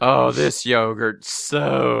Oh, this yogurt's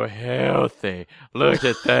so healthy. Look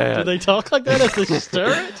at that. Do they talk like that as they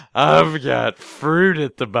stir it? I've got fruit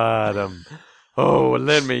at the bottom. Oh,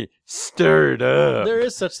 let me stir it up. There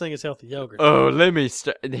is such thing as healthy yogurt. Oh, let me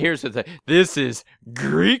stir. Here's the thing. This is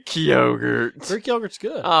Greek yogurt. Greek yogurt's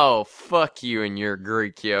good. Oh, fuck you and your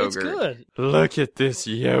Greek yogurt. It's good. Look at this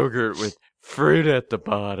yogurt with fruit at the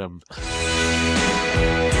bottom.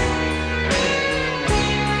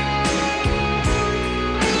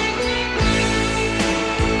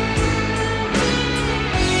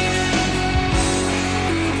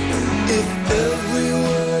 If every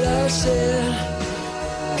word I said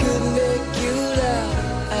could make you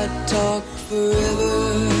laugh, I'd talk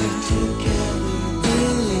forever.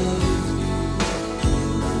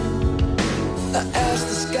 I asked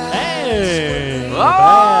the sky. Hey!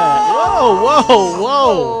 Whoa! Whoa!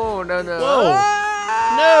 Whoa! Oh, no. Whoa.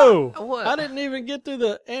 Ah! No! What? I didn't even get through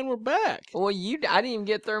the and we're back. Well, I didn't even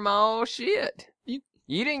get through my old shit.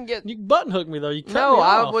 You didn't get. You button hooked me though. You cut No, me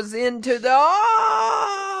I off. was into the.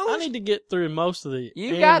 I need to get through most of the. You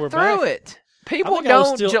and got we're through back. it. People think I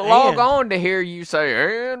was don't still log and. on to hear you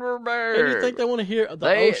say, and we're back. And you think they want to hear the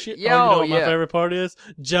They- oh shit? yo, Oh, you know what my yeah. favorite part is?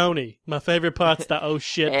 Joni. My favorite part's the oh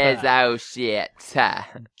shit It's part. oh shit.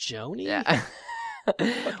 Joni? Yeah.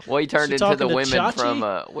 We turned She into talking the to women Chachi?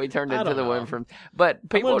 from. We turned I into don't the know. women from. But I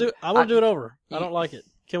people, want to do it over. I you- don't like it.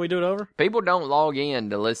 Can we do it over? people don't log in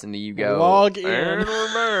to listen to you go. Log in. "And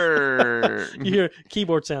we're back." You hear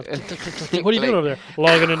keyboard sounds. What are you doing over there?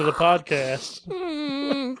 Logging into the podcast.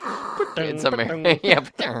 It's American.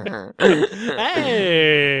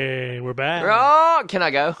 Hey, we're back. Oh, can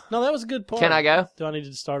I go? No, that was a good part. Can I go? Do I need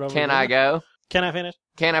to start over? Can again? I go? Can I finish?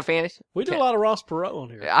 Can I finish? We do Can- a lot of Ross Perot on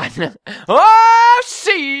here. I know. Oh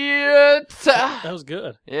shit! That was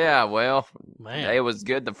good. Yeah, well, Man. it was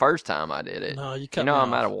good the first time I did it. No, you cut You know me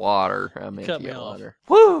I'm off. out of water. I'm Cut empty me of off. water.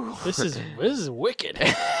 Woo! This is wicked.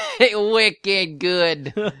 Wicked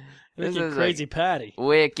good. This Wicked is crazy Patty.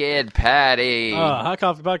 Wicked Patty. High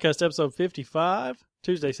Coffee Podcast, episode 55,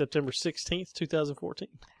 Tuesday, September 16th, 2014.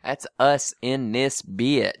 That's us in this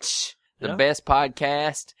bitch. The Yeah. best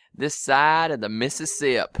podcast this side of the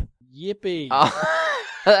Mississippi. Yippee. Oh,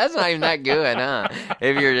 that's not even that good, huh?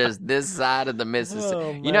 If you're just this side of the Mississippi.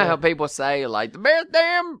 Oh, You know man. how people say, like, the best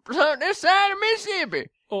damn this side of Mississippi.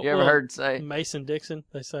 Oh, You ever well, heard say? Mason Dixon?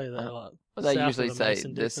 They say that a lot. Well, they South of usually the say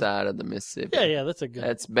Mason this Dixon. side of the Mississippi. Yeah, that's a good.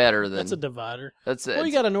 That's better than. That's a divider. That's Well, you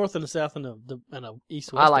it's- got a north and a south and a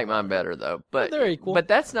east west. I like divider. mine better though, but they're equal. But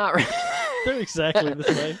that's not. They're exactly the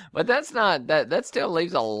same. But that's not that. That still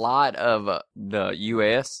leaves a lot of the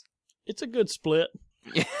U.S. It's a good split.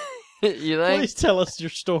 You think? Please tell us your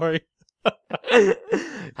story.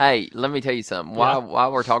 Hey, let me tell you something.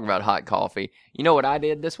 While we're talking about hot coffee, you know what I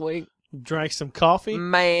did this week? Drank some coffee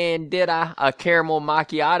Man, did I a caramel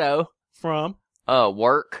macchiato? from.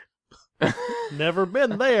 Work. Never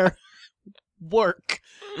been there. Work.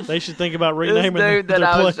 They should think about This renaming dude their that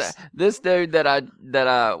I was, place. this dude that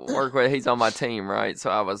I work with, he's on my team, right? So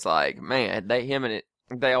I was like, man,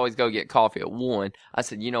 they always go get coffee at 1. I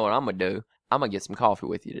said, you know what I'm gonna do? I'm gonna get some coffee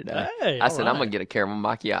with you today. Hey, I said, I'm alright. gonna get a caramel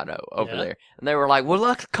macchiato over Yeah. there. And they were like, well,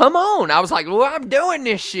 look, come on. I was like, well, I'm doing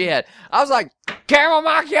this shit. I was like, caramel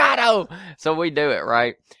macchiato. So we do it,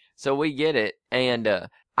 right? So we get it. And,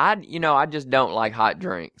 I just don't like hot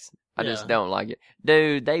drinks. I just Yeah. don't like it.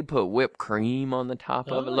 Dude, they put whipped cream on the top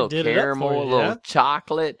of it, a Oh, little did it up caramel, for a you, little yeah?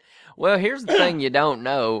 chocolate. Well, here's the thing you don't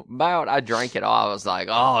know. I drank it all. I was like,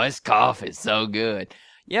 oh, this coffee's so good.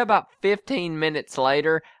 Yeah, about 15 minutes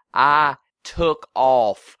later, I took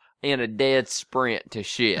off in a dead sprint to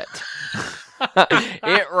shit.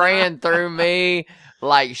 It ran through me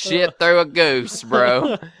like shit through a goose,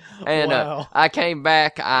 bro. And Wow. I came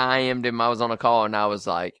back, I IM'd him, I was on a call, and I was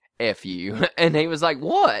like, F you. And he was like,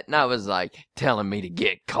 what? And I was like, telling me to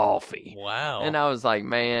get coffee. Wow. And I was like,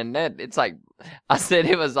 man, it's like, I said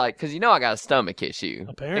it was like, because I got a stomach issue.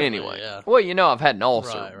 Apparently, Anyway. yeah. Well, I've had an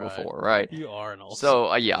ulcer Right. before, right? You are an old.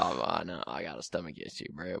 So, yeah, I know, I got a stomach issue,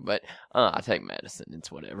 bro. But I take medicine,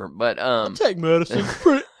 it's whatever. But, take medicine.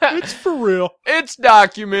 It's for real. it's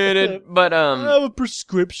documented. But, I have a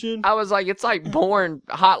prescription. I was like, it's like pouring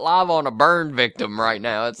hot lava on a burn victim right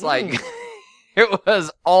now. It's like, it was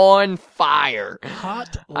on fire.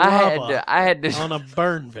 Hot I lava had to on a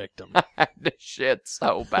burn victim. I had to shit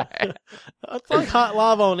so bad. It's like hot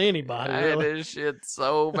lava on anybody. I had Really. to shit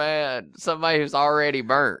so bad. Somebody who's already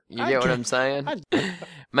burnt. You I get what get- I'm saying? I-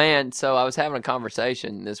 Man, so I was having a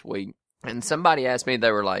conversation this week, and somebody asked me,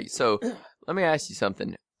 they were like, so let me ask you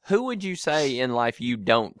something. Who would you say in life you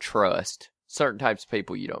don't trust? Certain types of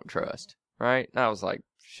people you don't trust, right? And I was like,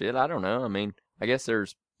 shit, I don't know. I mean, I guess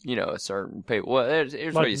there's a certain people. Well, here's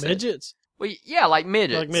what Like he said. midgets? Well, yeah, like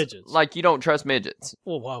midgets. Like midgets. Like you don't trust midgets.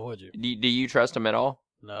 Well, why would you? Do you trust them at all?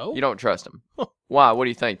 No. You don't trust them. Why? What do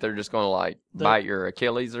you think? They're just going to like They're- bite your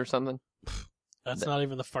Achilles or something? That's not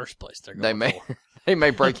even the first place they're going They may for. they may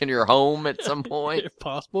break into your home at some point. If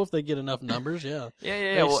possible, if they get enough numbers, yeah.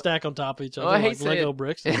 Yeah. They Well, stack on top of each other well, he like said- Lego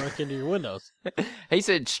bricks and break into your windows. he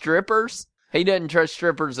said strippers. He doesn't trust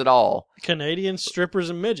strippers at all. Canadian strippers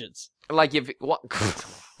and midgets. Like if what?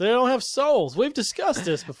 They don't have souls. We've discussed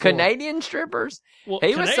this before. Canadian strippers. Well, he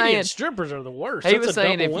was Canadian saying- strippers are the worst. He That's was a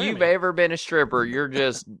saying if double you've whammy. ever been a stripper, you're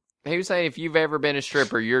just. He was saying if you've ever been a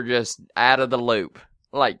stripper, you're just out of the loop.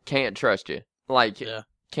 Like can't trust you. Like Yeah.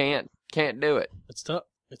 can't do it. It's tough.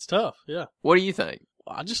 It's tough. Yeah. What do you think?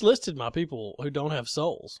 I just listed my people who don't have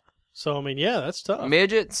souls. So I mean, yeah, that's tough.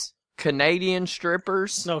 Midgets, Canadian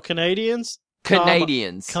strippers, No, Canadians,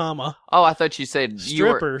 Canadians. comma, Oh, I thought you said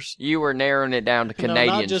strippers. you were narrowing it down to No,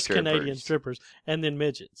 Canadian not just strippers. Canadian strippers, and then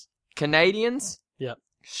midgets. Canadians, Yep.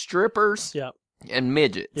 strippers, Yep. and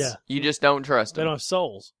midgets. Yeah. You just don't trust They them. don't have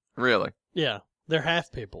souls. Really. Yeah, they're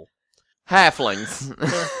half people. Halflings.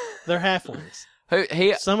 They're halflings.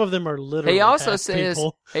 he Some of them are literally. he also half says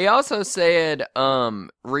people. he also said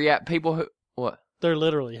react people who what They're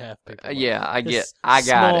literally half people. yeah I get It's I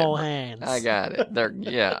got small it hands. I got it they're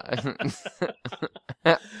yeah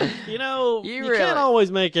You know, You you, really- can't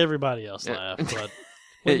always make everybody else Yeah. laugh, but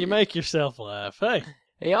when you make yourself laugh, hey,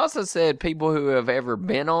 He also said people who have ever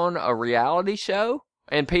been on a reality show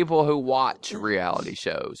and people who watch reality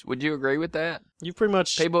shows. Would you agree with that? you pretty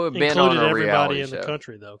much People have been included on a everybody reality in the show.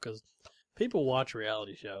 country though, because people watch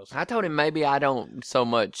reality shows. I told him maybe I don't so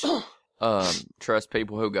much trust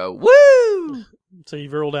people who go woo So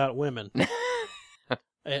you've ruled out women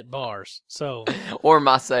at bars. So or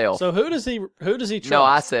myself. who does he trust? No,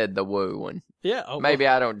 I said the woo one. yeah. Oh, Maybe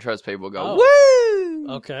I don't trust people who go Oh.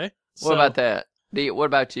 woo. okay. What about that? What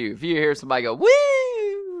about you? If you hear somebody go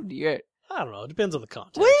woo, do you I don't know. It depends on the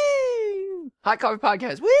context. woo? Hot Coffee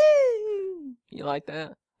Podcast. Woo. You like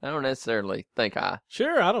that? I don't necessarily think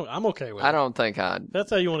Sure, I'm okay with it. I don't think I. That's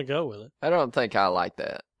how you want to go with it. I don't think I like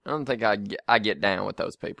that. I don't think I get down with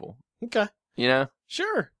those people. Okay. You know,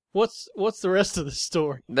 Sure. What's the rest of the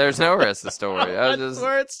story? there's no rest of the story. I was That's just,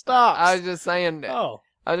 where it stops. I was just saying. Oh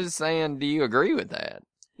I was just saying. Do you agree with that?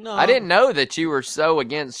 no, I didn't know that you were so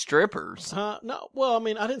against strippers. No, well, I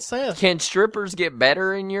mean, I didn't say it. Can strippers get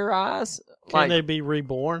better in your eyes? Can they be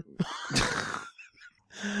reborn?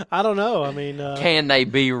 I don't know. I mean, Can they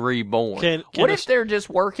be reborn? Can What a if they're just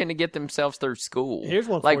working to get themselves through school? Here's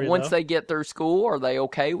one for like you, once though. they get through school, are they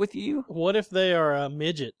okay with you? what if they are a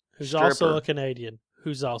midget who's Stripper. also a Canadian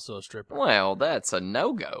who's also a stripper? Well, that's a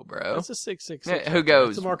no go, bro. That's a 666. Yeah, who goes-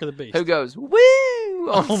 It's the mark of the beast. Who goes woo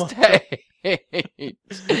on Oh my stage?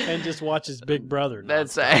 and just watches Big Brother.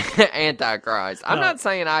 That's nonstop. Antichrist. I'm No. not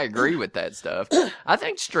saying I agree with that stuff. I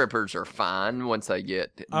think strippers are fine once they get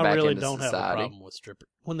I back really into don't have a society. problem with strippers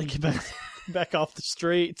when they get back off the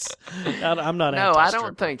streets. I'm not. No, I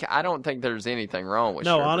anti-stripper. don't think there's anything wrong with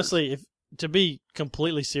No, strippers. honestly, if to be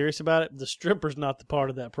completely serious about it, the stripper's not the part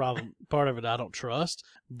of that problem. Part of it I don't trust.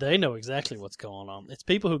 They know exactly what's going on. It's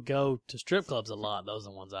people who go to strip clubs a lot. Those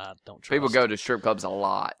are the ones I don't trust. People go to strip clubs a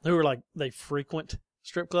lot. who are like they frequent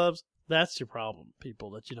strip clubs. That's your problem.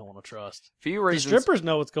 People that you don't want to trust. Few The reasons. strippers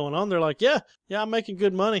know what's going on. They're like, yeah, I'm making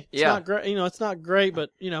good money. It's Yeah. not great. It's not great,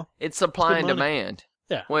 but It's supply It's and good money. demand.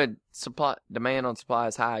 Yeah. When demand on supply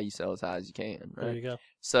is high, you sell as high as you can. there Right. you go.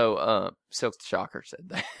 So, Silk the Shocker said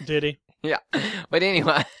that. Did he? Yeah. But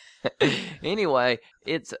anyway,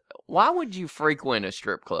 it's why would you frequent a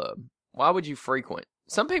strip club? Why would you frequent?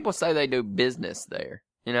 Some people say they do business there.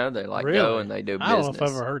 They like go Really? and they do I don't business. know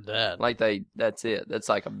if I've ever heard that. Like that's it. That's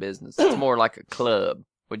like a business. It's more like a club.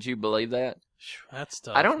 Would you believe that? That's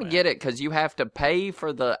tough. I don't man. get it because you have to pay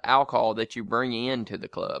for the alcohol that you bring into the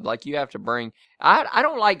club. Like you have to bring. I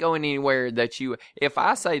don't like going anywhere that you. If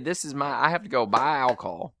I say this is I have to go buy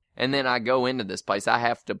alcohol and then I go into this place. I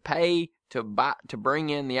have to pay to bring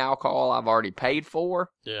in the alcohol I've already paid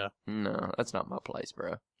for. Yeah. No, that's not my place,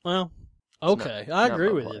 bro. Well, It's okay. not- I not agree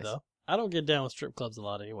my with you place. though. I don't get down with strip clubs a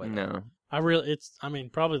lot anyway. though. No,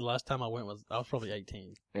 Probably the last time I went I was probably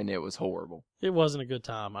 18. and it was horrible. It wasn't a good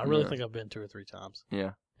time. I really No. think I've been 2 or 3 times.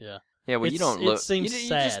 Yeah. Yeah. Yeah, well, you It's- don't it look. seems you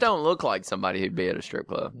just sad. don't look like somebody who'd be at a strip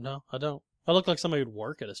club. No, I don't. I look like somebody who'd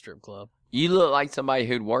work at a strip club. You look like somebody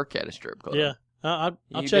who'd work at a strip club. Yeah. I'll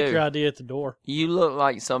You check do. your ID at the door. You look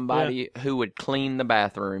like somebody who would clean the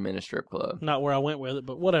bathroom in a strip club. Not where I went with it,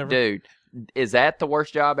 but whatever. Dude, is that the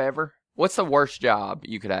worst job ever? What's the worst job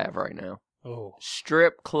you could have right now? Oh.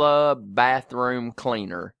 Strip club bathroom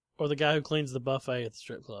cleaner. Or the guy who cleans the buffet at the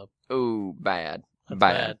strip club. Ooh, bad. That's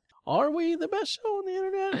Bad. Are we the best show on the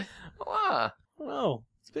internet? Why? Oh,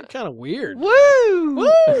 it's been kind of weird. Woo!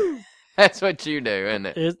 Woo! That's what you do, isn't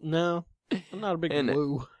it? No, I'm not a big Isn't it?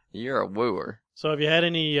 woo. You're a wooer. So have you had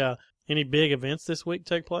any big events this week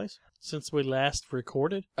take place since we last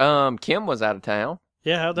recorded? Kim was out of town.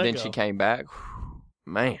 Yeah, how'd that Then go? she came back. Whew,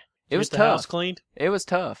 man, it Get was the house tough. cleaned? It was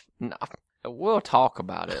tough. No, we'll talk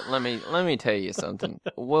about it. Let me tell you something.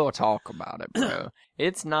 We'll talk about it, bro.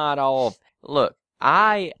 It's not all. Look,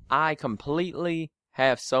 I completely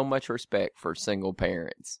have so much respect for single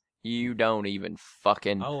parents. You don't even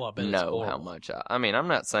fucking Oh, I bet it's know how horrible. much. I mean, I'm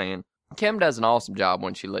not saying Kim does an awesome job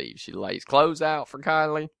when she leaves. She lays clothes out for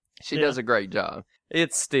Kylie. She Yeah. does a great job.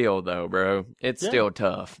 It's still though, bro. It's Yeah. still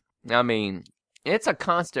tough. I mean, it's a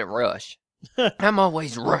constant rush. I'm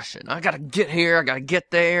always rushing. I gotta get here. I gotta get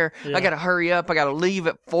there. Yeah. I gotta hurry up. I gotta leave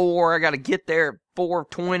at 4. I gotta get there at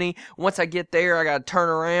 4:20. Once I get there, I gotta turn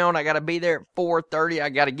around. I gotta be there at 4:30. I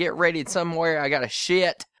gotta get ready somewhere. I gotta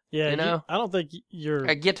shit. Yeah, You know? I don't think you're.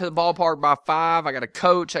 I get to the ballpark by 5. I gotta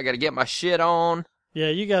coach. I gotta get my shit on. Yeah,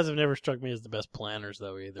 you guys have never struck me as the best planners,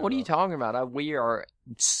 though, either. What are you talking about? We are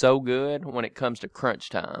so good when it comes to crunch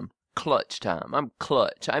time. Clutch time. I'm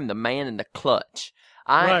clutch. I'm the man in the clutch.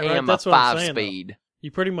 I Right, am that's a what I'm saying, 5-speed.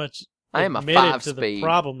 You pretty much I am a admitted to the 5-speed.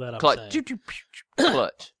 problem that I'm Clutch. saying.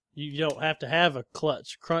 Clutch. You don't have to have a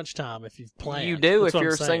crunch time if you've planned. You do That's if what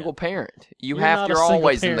you're I'm a saying. single parent. You're not a You're single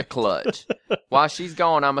always in the parent. clutch. While she's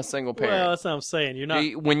gone, I'm a single Well, parent. that's what I'm saying. You're not.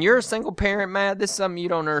 When you're a single parent, Matt, this is something you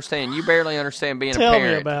don't understand. You barely understand being Tell a me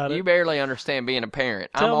parent. about it. You barely understand being a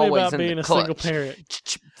parent. I'm Tell me always about in being the a clutch. single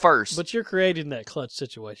parent. First. But you're creating that clutch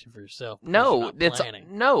situation for yourself. because No, you're not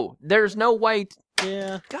planning. there's no way.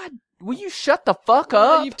 Yeah. God, will you shut the fuck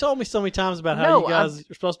Well, up? you've told me so many times about how No, you guys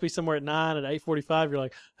are supposed to be somewhere at 9 at 8:45. You're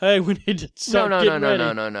like, hey, we need to start no, getting ready.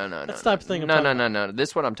 no. That's the type of thing I'm No, talking no. This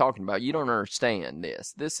is what I'm talking about. You don't understand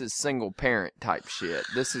this. This is single parent type shit.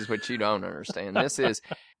 This is what you don't understand. This is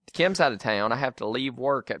Kim's out of town. I have to leave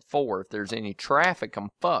work at 4. If there's any traffic, I'm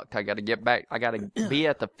fucked. I got to get back. I got to be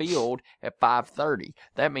at the field at 5:30.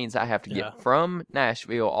 That means I have to Yeah. get from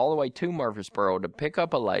Nashville all the way to Murfreesboro to pick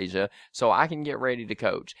up Alasia so I can get ready to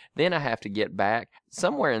coach. Then I have to get back.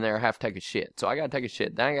 Somewhere in there, I have to take a shit. So I got to take a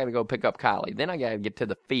shit. Then I got to go pick up Kylie. Then I got to get to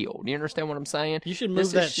the field. You understand what I'm saying? You should This move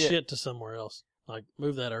is that shit to somewhere else. Like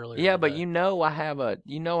move that earlier. Yeah, in the but day. you know I have a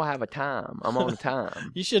time. I'm on a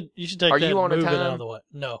time. You should take Are that you on a and move it out time? of the way.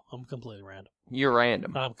 No, I'm completely random. You're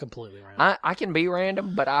random. I'm completely random. I can be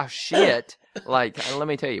random, but I shit. Like, let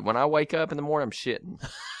me tell you, when I wake up in the morning, I'm shitting.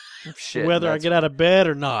 I'm shitting. Whether I That's- get out of bed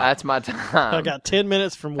or not. That's my time. I got 10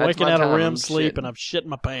 minutes from That's waking my out of time. REM I'm sleep shitting. and I'm shitting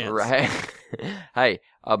my pants. Right. Hey,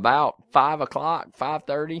 about 5 o'clock,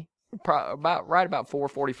 5:30, about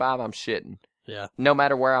 4:45, I'm shitting. Yeah. No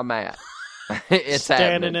matter where I'm at. It's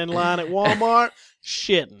Standing happening. in line at Walmart,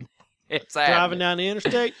 shitting. It's Driving happening. down the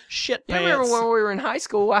interstate, shit You pants. remember when we were in high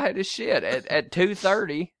school, I had to shit at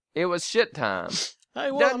 2:30. It was shit time.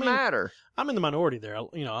 Hey, well, Doesn't I mean, matter. I'm in the minority there.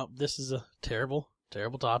 You know, this is a terrible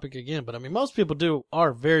topic again, but I mean, most people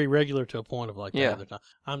are very regular to a point of like, Yeah.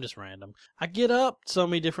 I'm just random. I get up so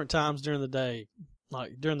many different times during the day,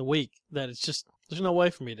 like during the week, that it's just, there's no way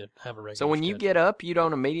for me to have a regular So when you schedule. get up, you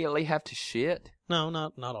don't immediately have to shit? No,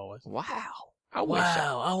 not always. Wow. I wish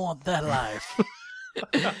I want that life.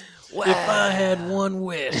 Wow. If I had one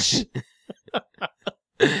wish.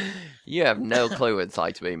 You have no clue what it's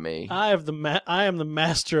like to be me. I am the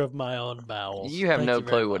master of my own bowels. You have Thank no you very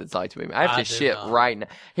clue what much. it's like to be me. I have I to do shit not. right now.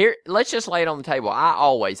 Here, let's just lay it on the table. I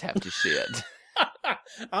always have to shit.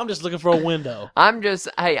 I'm just looking for a window. I'm just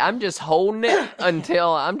holding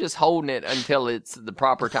it until it's the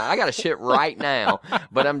proper time. I got to shit right now,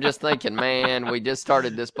 but I'm just thinking, man, we just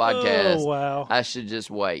started this podcast. Oh, wow. I should just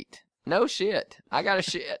wait. No shit. I got to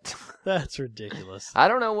shit. That's ridiculous. I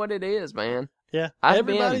don't know what it is, man. Yeah. I've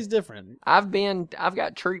Everybody's different. I've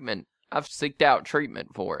got treatment. I've seeked out treatment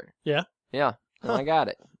for it. Yeah? Yeah. And Huh. I got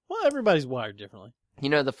it. Well, everybody's wired differently. You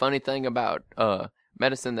know the funny thing about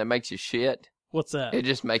medicine that makes you shit? What's that? It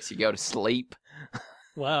just makes you go to sleep.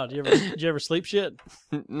 Wow. Did you ever sleep shit?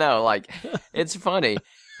 No, like it's funny.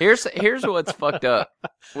 Here's what's fucked up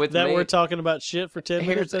with That me. we're talking about shit for 10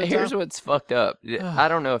 minutes at a Here's time? what's fucked up. I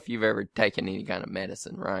don't know if you've ever taken any kind of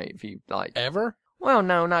medicine, right? If you like, Ever? well,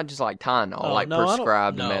 no, not just like Tylenol, Oh, like no, I don't-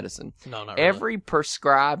 prescribed no. medicine. No, not really. Every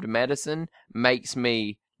prescribed medicine makes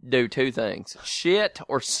me do two things: shit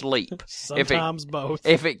or sleep. Sometimes both.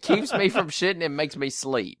 If it keeps me from shitting, it makes me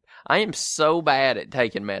sleep. I am so bad at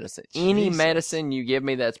taking medicine. Any Jesus. medicine you give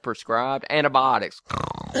me that's prescribed, antibiotics,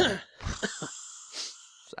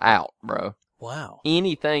 it's out, bro. Wow.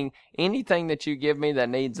 Anything that you give me that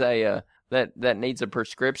needs a that needs a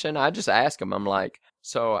prescription, I just ask them. I'm like,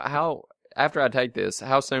 so after I take this,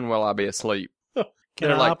 how soon will I be asleep? Can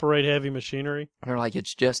They're I like- operate heavy machinery? They're like,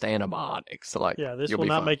 it's just antibiotics. Like, Yeah, this you'll will be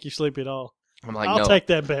not fine. make you sleepy at all. I'm like, I'll no. take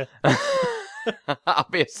that bet. I'll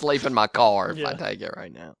be asleep in my car if I Yeah. take it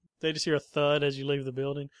right now. They just hear a thud as you leave the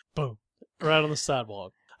building. Boom. Right on the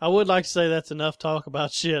sidewalk. I would like to say that's enough talk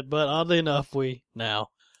about shit, but oddly enough, we now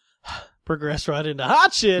progress right into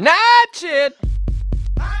hot shit. Not shit.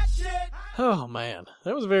 Oh, man.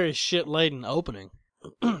 That was a very shit-laden opening.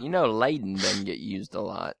 You know, laden doesn't get used a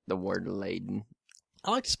lot. The word laden.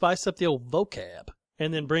 I like to spice up the old vocab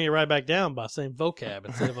and then bring it right back down by saying vocab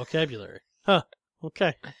instead of vocabulary. Huh.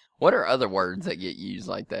 Okay. What are other words that get used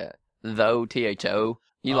like that? Though, THO.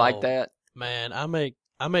 You like Oh. that? Man, I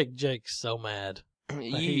make Jake so mad. You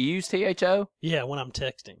use THO? Yeah, when I'm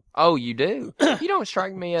texting. Oh, you do? You don't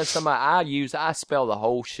strike me as somebody I spell the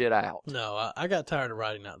whole shit out. No, I got tired of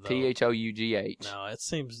writing out though. THOUGH. No,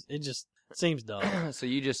 it just seems dumb. So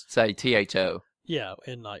you just say THO. Yeah,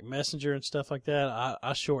 and like Messenger and stuff like that,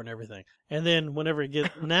 I shorten everything. And then whenever it gets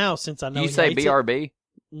now, since I know You he say hates it- BRB?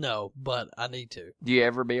 no, but I need to. Do you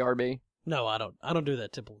ever BRB? No, I don't. I don't do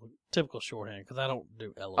that typical shorthand because I don't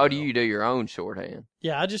do LOL. Oh, do you do your own shorthand?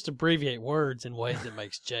 Yeah, I just abbreviate words in ways that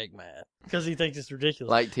makes Jake mad because he thinks it's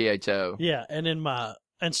ridiculous. Like THO. Yeah, and and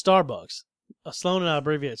Starbucks. Sloan and I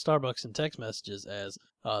abbreviate Starbucks in text messages as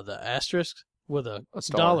the asterisk with a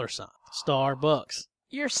star. dollar sign. Starbucks.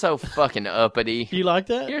 You're so fucking uppity. You like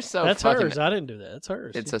that? You're so That's fucking... hers. I didn't do that. It's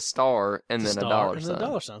hers. It's a star and It's then a star dollar and sign. a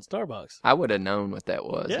dollar sign. Starbucks. I would have known what that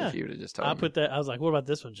was Yeah. if you would have just told I me. put that. I was like, "What about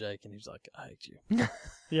this one, Jake?" And he was like, "I hate you."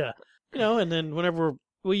 Yeah, and then whenever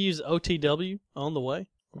we use OTW on the way,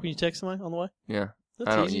 when you text somebody on the way, Yeah.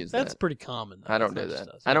 that's I don't easy. use That's that. pretty common. Though. I don't That's do what that.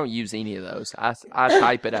 it does. I don't use any of those. I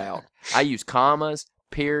type it out. I use commas,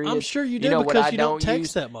 periods. I'm sure you do know what because I you don't don't text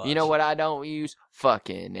use? that much. You know what I don't use?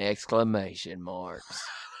 Fucking exclamation marks.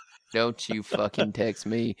 Don't you fucking text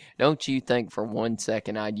me. Don't you think for 1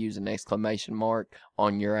 second I'd use an exclamation mark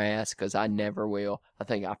on your ass? Because I never will. I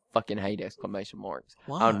think I fucking hate exclamation marks.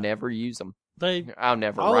 Why? I'll never use them. I'll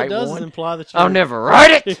never All it write does is one. imply that you're I'll never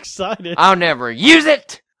write it. excited. I'll never use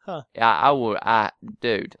it. Huh. Yeah, I would.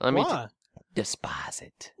 Dude, let me Why? despise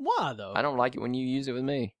it. Why though? I don't like it when you use it with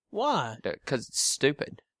me. Why? Because it's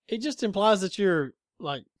stupid. It just implies that you're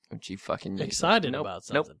like Don't you fucking use it. excited Nope, about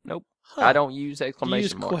something. Nope. Huh. I don't use Do you exclamation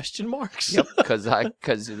use marks. question marks. Yep, because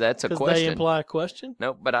that's a Because question. they imply a question.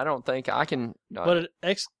 Nope, but I don't think I can. But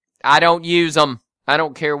I don't use them. I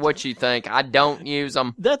don't care what you think. I don't use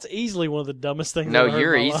them. that's easily one of the dumbest things. No, I've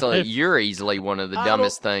heard in my life. you're easily one of the I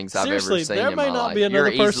dumbest things I've ever seriously, seen there in may my not life. be another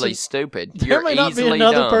You're easily person- stupid. There You're may not be easily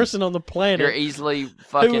another dumb. person on the planet You're easily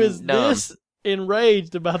fucking who is dumb. this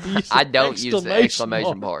enraged about the use of I don't use the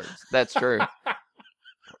exclamation mark. marks. That's true.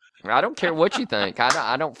 I don't care what you think.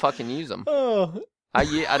 I don't fucking use them. Oh,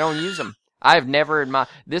 I don't use them. I've never in my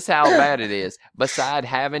this how bad it is. Beside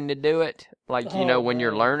having to do it, like you know when you're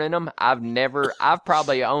man. learning them, I've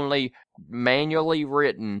probably only manually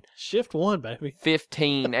written shift one, baby.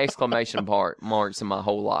 15 exclamation marks in my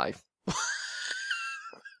whole life.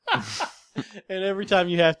 And every time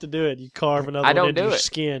you have to do it, you carve another I one don't into do your it.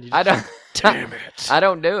 skin. You I just- don't. Damn it! I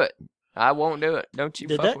don't do it. I won't do it. Don't you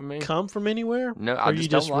Did fuck that with me? come from anywhere? No, or I you just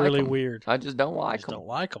just don't like really 'em. weird. I just don't I like just them. don't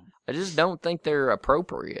like them. I just don't think they're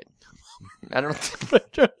appropriate. I don't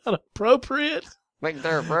They're not appropriate. think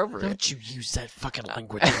they're appropriate. Don't you use that fucking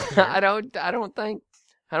language in here. I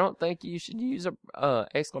don't think you should use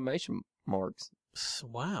exclamation marks.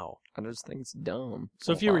 Wow. I just think it's dumb.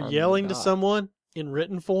 So if you were Oh, my yelling to God. someone in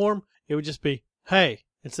written form, it would just be "Hey"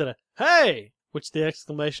 instead of "Hey," which the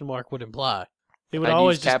exclamation mark would imply. It would I'd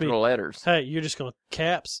always use just capital be letters. "Hey." You're just going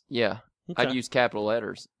caps. Yeah, Okay. I'd use capital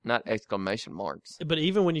letters, not exclamation marks. But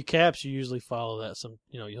even when you caps, you usually follow that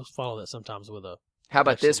you'll follow that sometimes with a How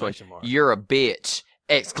about this one? exclamation mark. You're a bitch!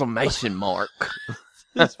 Exclamation mark.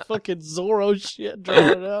 this fucking Zorro shit drawing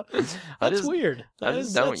it out. I That's just, weird. I That just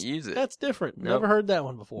is- don't that's- use it. That's different. Nope. Never heard that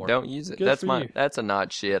one before. Don't use it. Good That's for you. That's a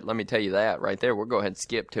not shit. Let me tell you that right there. We'll go ahead and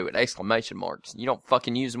skip to it. Exclamation marks. You don't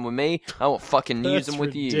fucking use them with me. I won't fucking use That's them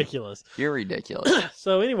with you. ridiculous. You're ridiculous.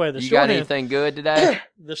 So anyway, the You got shorthand, anything good today?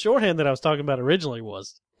 the shorthand that I was talking about originally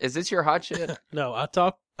was Is this your hot shit? no.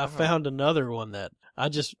 I found another one that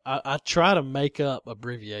I try to make up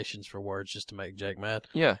abbreviations for words just to make Jake mad,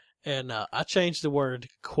 Yeah. and I changed the word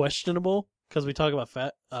questionable because we talk about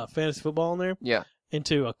fantasy football in there Yeah.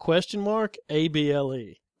 into a question mark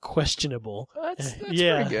ABLE questionable. That's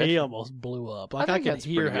yeah, pretty good. he almost blew up. Like I, think could that's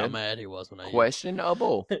hear pretty how good. mad he was when I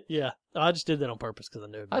Questionable. yeah, I just did that on purpose because I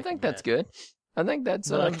knew. it'd I make think him that's mad. good. I think that's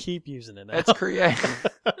But I keep using it now. that's creative.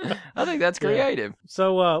 I think that's Yeah. creative.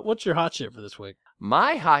 So, what's your hot shit for this week?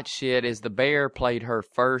 My hot shit is the Bear played her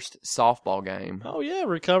first softball game. Oh yeah,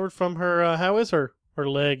 recovered from her. How is her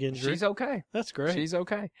leg injury? She's okay. That's great. She's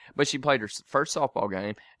okay. But she played her first softball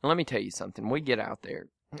game. And let me tell you something. We get out there,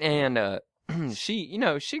 and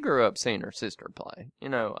she grew up seeing her sister play.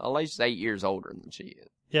 Alicia's 8 years older than she is.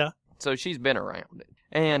 Yeah. So she's been around it.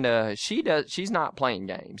 And she's not playing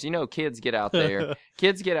games. Kids get out there.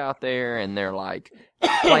 Kids get out there and they're like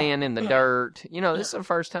playing in the dirt. This is the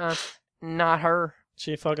first time. Not her.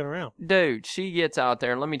 She ain't fucking around. Dude, she gets out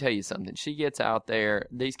there, and let me tell you something. She gets out there.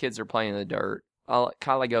 These kids are playing in the dirt.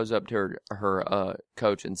 Kylie goes up to her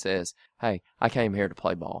coach and says, "Hey, I came here to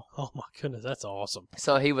play ball." Oh my goodness, that's awesome.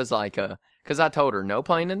 So he was like, because I told her, no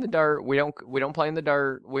playing in the dirt. We don't play in the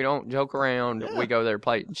dirt. We don't joke around. Yeah. We go there to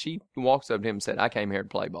play. And she walks up to him and said, "I came here to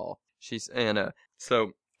play ball."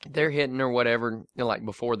 So they're hitting or whatever, like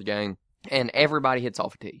before the game. And everybody hits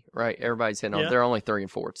off a tee, right? Everybody's hitting off. Yeah. They're only 3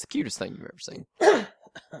 and 4. It's the cutest thing you've ever seen.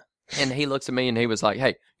 And he looks at me and he was like,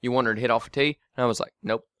 "Hey, you want her to hit off a tee?" And I was like,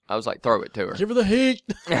 "Nope." I was like, "Throw it to her." Give her the heat.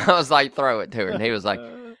 I was like, "Throw it to her." And he was like,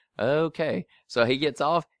 "Okay." So he gets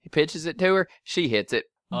off. He pitches it to her. She hits it.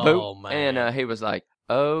 Oh, Boop. man. And he was like,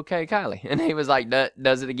 "Okay, Kylie." And he was like,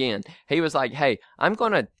 does it again. He was like, "Hey, I'm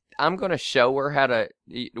gonna show her how to.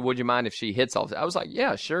 Would you mind if she hits off?" I was like,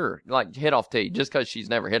 "Yeah, sure. Like hit off tee, just because she's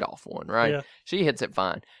never hit off one, right? Yeah. She hits it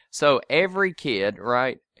fine." So every kid,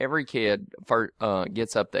 right? Every kid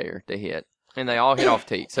gets up there to hit, and they all hit off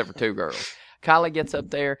tee except for 2 girls. Kylie gets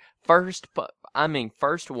up there first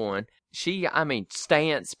one.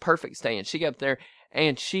 Stance, perfect stance. She got up there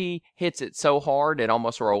and she hits it so hard it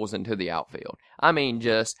almost rolls into the outfield.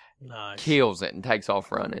 Just Nice. kills it and takes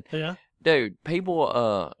off running. Yeah. Dude,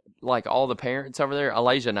 people, like all the parents over there,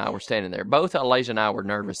 Alasia and I were standing there. Both Alasia and I were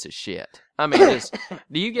nervous as shit.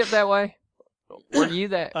 Do you get that way? Were you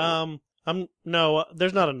that? No,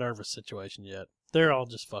 there's not a nervous situation yet. They're all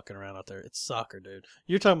just fucking around out there. It's soccer, dude.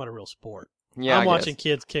 You're talking about a real sport. Yeah, I'm I watching guess.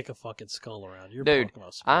 kids kick a fucking skull around. You're Dude, talking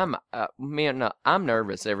about sport. I'm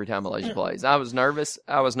nervous every time Alasia plays. I was nervous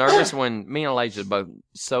when me and Alasia both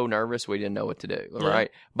so nervous we didn't know what to do. Yeah.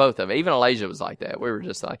 Right, both of them. Even Alasia was like that. We were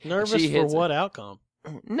just like Nervous she for hits what outcome?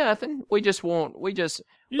 Nothing. We just want You just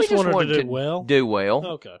want her to do well? Do well.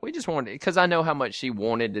 Okay. We just wanted because I know how much she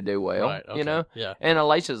wanted to do well. Right, okay. Yeah. And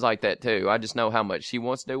Alicia's like that too. I just know how much she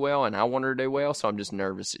wants to do well, and I want her to do well, so I'm just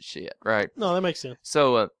nervous as shit. Right. No, that makes sense.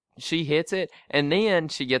 So she hits it, and then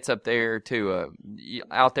she gets up there to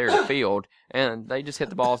out there in the field, and they just hit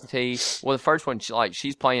the ball to the tee. Well, the first one,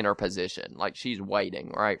 she's playing her position, like she's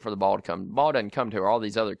waiting, right, for the ball to come. The ball doesn't come to her. All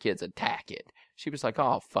these other kids attack it. She was like,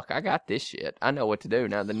 "Oh fuck, I got this shit. I know what to do."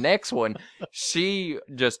 Now the next one, she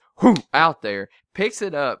just out there, picks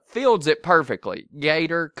it up, fields it perfectly.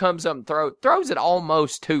 Gator comes up and throws it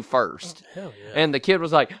almost to first. Hell yeah. And the kid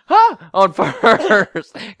was like, on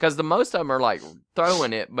first. Because the most of them are like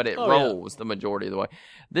throwing it, but it rolls the majority of the way.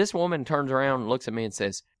 This woman turns around and looks at me and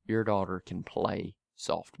says, "Your daughter can play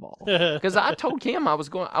softball." Because I told Kim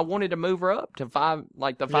I wanted to move her up to 5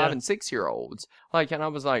 and 6 year olds. And I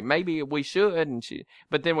was like, maybe we should.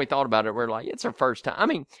 But then we thought about it. We're like, it's her first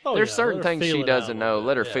time. There's certain things she doesn't know.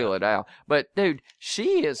 Let her feel it out. But dude,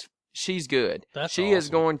 she's good. She is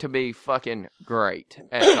going to be fucking great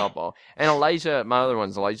at softball. And Alasia, my other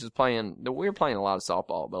one's Alasia's playing. We're playing a lot of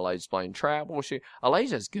softball, but Alasia's playing travel.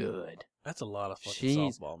 Alasia's good. That's a lot of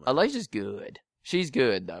fucking softball, man. Alasia's good. She's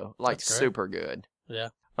good though, That's great. super good. Yeah.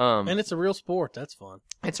 And it's a real sport. That's fun.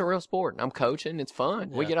 It's a real sport. I'm coaching. It's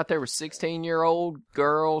fun. Yeah. We get out there with 16-year-old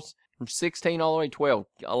girls from 16 all the way to 12.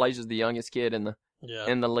 Alasia's the youngest kid in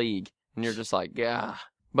the league, and you're just like, yeah.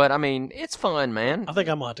 But it's fun, man. I think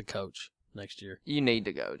I'm gonna have to coach next year. You need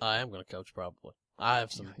to go. I am gonna coach probably. I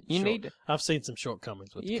have some. I've seen some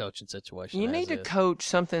shortcomings with the coaching situation. You need to coach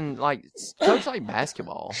something like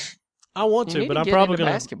basketball. I want to, but I'm probably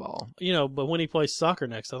gonna basketball. But when he plays soccer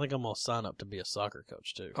next, I think I'm gonna sign up to be a soccer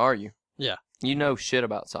coach too. Are you? Yeah. You know shit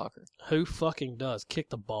about soccer. Who fucking does? Kick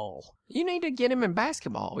the ball. You need to get him in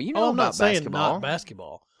basketball. You know I'm not about saying basketball. not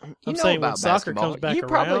basketball. You I'm know saying about when soccer basketball. comes back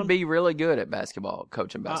You'd around, probably be really good at basketball,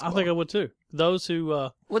 coaching basketball. I think I would too. Those who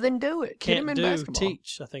well, then do it. Get him can't in do basketball.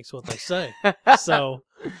 teach, I think is what they say. So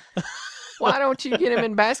why don't you get him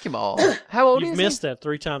in basketball? How old you've is missed that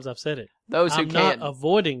 3 times I've said it. Those who I'm can't. not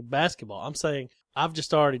avoiding basketball. I'm saying I've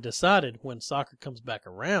just already decided when soccer comes back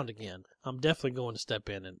around again, I'm definitely going to step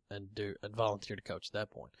in and volunteer to coach at that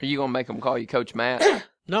point. Are you gonna make them call you Coach Matt?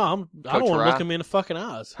 No, I Coach don't want to Rye? look at me in the fucking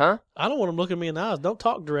eyes. Huh? I don't want them looking me in the eyes. Don't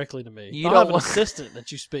talk directly to me. You I'll don't have an want- assistant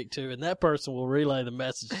that you speak to, and that person will relay the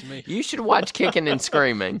message to me. You should watch Kicking and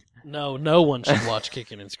Screaming. No one should watch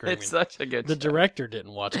Kicking and Screaming. It's such a good The show. director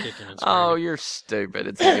didn't watch Kicking and Screaming. Oh, you're stupid.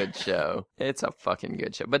 It's a good show. It's a fucking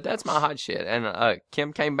good show. But that's my hot shit. And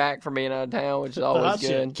Kim came back from being out of town, which is The always hot shit.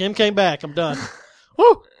 good. Kim came back. I'm done.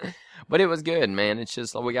 Woo! But it was good, man. It's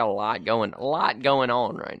just we got a lot going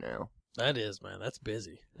on right now. That is, man. That's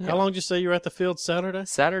busy. Yeah. How long did you say you were at the field Saturday?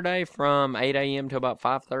 Saturday from 8 a.m. to about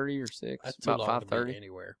 5:30 or 6. That's too About long to be 5:30.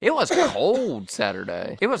 anywhere. It was cold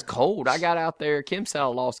Saturday. It was cold. I got out there. Kim said I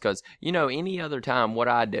lost because, any other time, what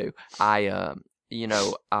I do,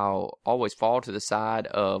 I'll always fall to the side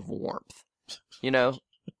of warmth.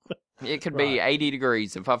 It could be Right. 80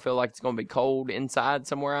 degrees if I feel like it's going to be cold inside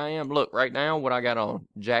somewhere I am. Look, right now, what I got on,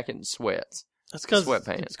 jacket and sweats. That's because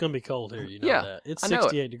Sweatpants. it's going to be cold here. You know Yeah, that. It's I know it.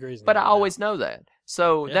 68 degrees. But I now. always know that.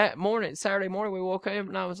 So Yeah. that morning, Saturday morning, we woke up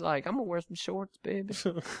and I was like, I'm going to wear some shorts, baby.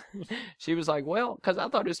 She was like, well, because I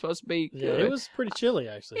thought it was supposed to be Yeah, good. it was pretty chilly,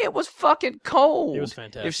 actually. It was fucking cold. It was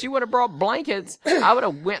fantastic. If she would have brought blankets, I would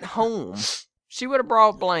have went home. She would have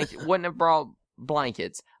brought wouldn't have brought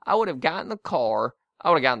blankets. I would have gotten the car.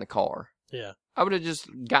 Yeah. I would have just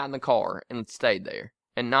gotten in the car and stayed there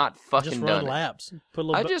and not fucking Just done run it. laps. Put, a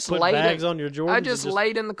I little, just put laid bags it- on your Jordans. I and just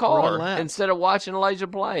laid in the car run laps. instead of watching Leisure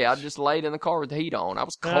Play. I just laid in the car with the heat on. I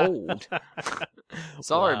was cold.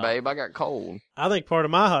 Sorry, Wow. babe. I got cold. I think part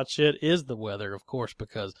of my hot shit is the weather, of course,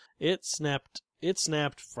 because it snapped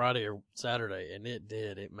Friday or Saturday, and it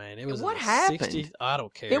did. It was What in the happened? 60s. I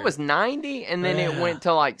don't care. It was 90, and then it Yeah. went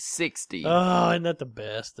to like 60. Oh, isn't that the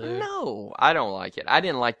best, dude? No, I don't like it. I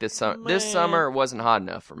didn't like this summer. This Man. summer wasn't hot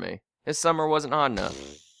enough for me. This summer wasn't hot enough.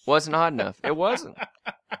 Wasn't hot enough. It wasn't.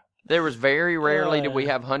 There was very rarely did we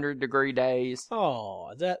have 100-degree days.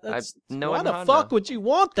 Oh, that's no, why I'm the not fuck enough. would you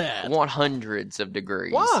want I that? want hundreds of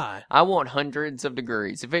degrees. Why? I want hundreds of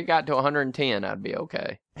degrees. If it got to 110, I'd be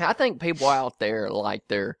okay. I think people out there like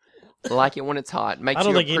it when it's hot. Makes I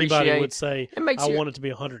don't you think anybody appreciate- would say It makes I you. want it to be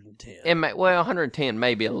 110. Well, 110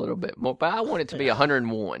 maybe a little bit more, but I want it to be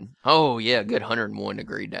 101. Oh yeah, good 101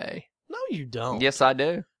 degree day. No, you don't. Yes, I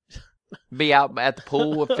do. Be out at the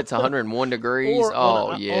pool if it's 101 degrees. Or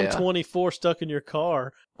Oh on yeah. 24 stuck in your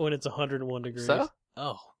car when it's 101 degrees. So?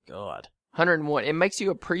 Oh God. 101. It makes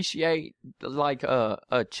you appreciate like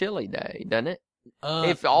a chilly day, doesn't it?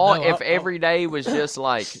 If no, every day was just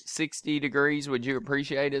like 60 degrees, would you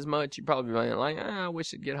appreciate as much? You'd probably be like, I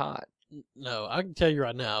wish it'd get hot. no, I can tell you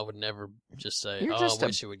right now, I would never just say, You're "Oh, just I a-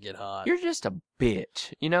 wish it would get hot." You're just a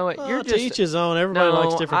bitch. You know what? Well, You're to just each his own. Everybody No,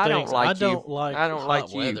 likes different I don't things. like I you. don't like. I don't hot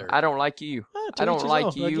like you. weather. I don't like you. To I don't each his like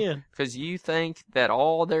own. you Again. because you think that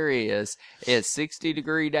all there is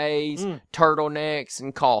 60-degree days, Mm. turtlenecks,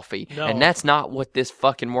 and coffee. No. And that's not what this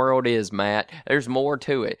fucking world is, Matt. There's more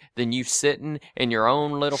to it than you sitting in your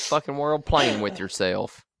own little fucking world playing with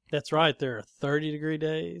yourself. That's right. There are 30-degree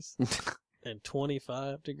days and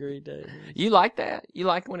 25-degree days. You like that? You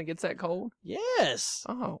like when it gets that cold? Yes.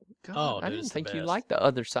 Oh, God. Oh, I dude, didn't it's the think you best. liked the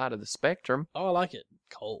other side of the spectrum. Oh, I like it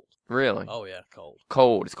cold. Really? Oh yeah, cold.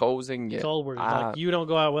 Cold. As cold as it can get. Cold where like you don't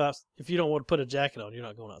go out without. If you don't want to put a jacket on, you're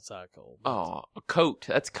not going outside cold. Oh, a coat.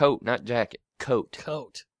 That's coat, not jacket. Coat.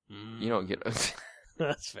 Coat. You don't get.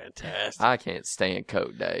 That's fantastic. I can't stand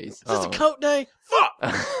coat days. Is this a coat day?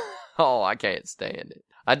 Fuck. Oh, I can't stand it.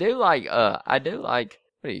 I do like.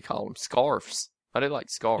 What do you call them? Scarves. I do like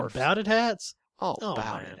scarves. Bouted hats. Oh, Oh,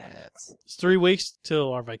 bouted man. hats. It's 3 weeks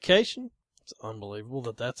till our vacation. It's unbelievable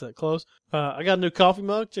that's that close. I got a new coffee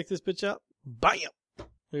mug. Check this bitch out. Bam!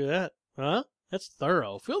 Look at that. Huh? That's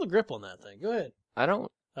thorough. Feel the grip on that thing. Go ahead. I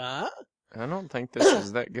don't think this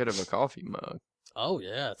is that good of a coffee mug. Oh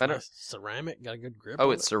yeah, it's I don't- nice. Ceramic. Got a good grip. Oh,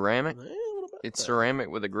 on it's it. ceramic. Yeah, what about It's that? ceramic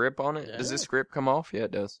with a grip on it. Does Yeah. this grip come off? Yeah,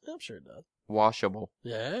 it does. I'm sure it does. Washable.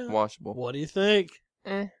 Yeah. Washable. What do you think?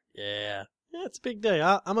 Eh. Yeah. Yeah, it's a big day.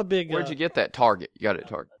 I'm a big. Where'd you get that? Target. You got it at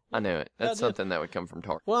Target. I knew it. I That's did. something that would come from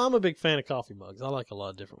Target. Well, I'm a big fan of coffee mugs. I like a lot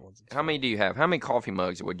of different ones. How many do you have? How many coffee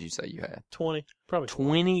mugs would you say you have? 20, probably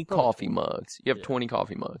 20 Probably coffee mugs. You have Yeah. 20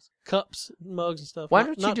 coffee mugs. cups, mugs, and stuff. Why Not-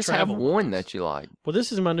 don't you not just travel have one mugs. that you like? Well,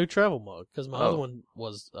 this is my new travel mug because my other Oh. one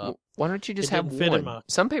was. Why don't you just it have didn't fit in one? my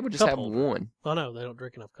Some people just cup have holder. one. Oh no, they don't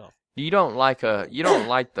drink enough coffee. You don't like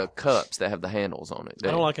the cups that have the handles on it. Do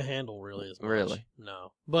I don't you? like a handle really as much. Really?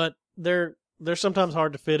 No, but they're sometimes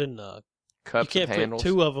hard to fit in. You cups can't with fit handles.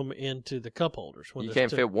 two of them into the cup holders. When You there's can't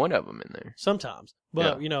two. fit one of them in there. Sometimes,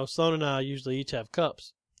 but Yeah. Sloan and I usually each have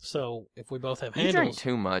cups. So if we both have You drink handles,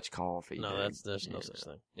 too much coffee. no, dude. there's no Yeah. such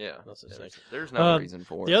thing. Yeah, No such thing. there's no Uh, reason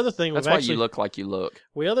for The it. other thing That's we've why actually you look like you look.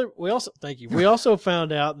 we also thank you. We also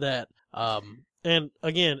found out that And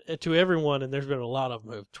again, to everyone, and there's been a lot of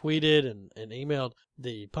them who've tweeted and emailed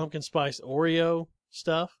the pumpkin spice Oreo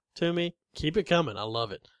stuff to me. Keep it coming. I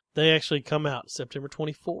love it. They actually come out September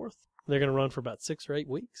 24th. They're going to run for about 6 or 8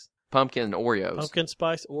 weeks. Pumpkin Oreos. Pumpkin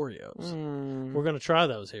spice Oreos. We're going to try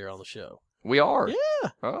those here on the show. We are. Yeah.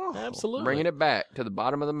 Oh, absolutely. Bringing it back to the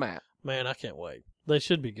bottom of the map. Man, I can't wait. They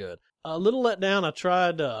should be good. A little let down. I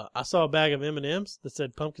saw a bag of M&Ms that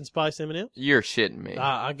said pumpkin spice M&Ms. You're shitting me.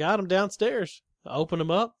 I got them downstairs. I opened them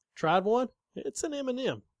up, tried one. It's an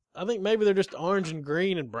M&M. I think maybe they're just orange and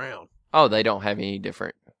green and brown. Oh, they don't have any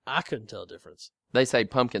different. I couldn't tell a difference. They say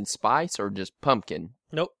pumpkin spice or just pumpkin?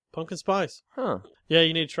 Nope, pumpkin spice. Huh. Yeah,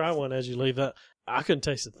 you need to try one as you leave that. I couldn't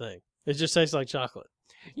taste a thing. It just tastes like chocolate.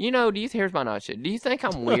 Here's my not shit. Do you think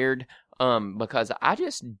I'm weird? Because I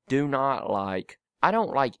just do not like, I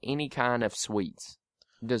don't like any kind of sweets,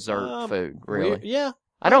 dessert food, really. Yeah.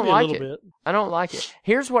 I don't maybe like a little it. bit. I don't like it.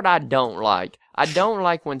 Here's what I don't like. I don't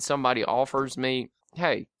like when somebody offers me,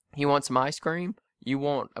 hey, you want some ice cream? You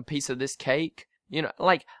want a piece of this cake?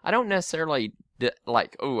 Like, I don't necessarily, I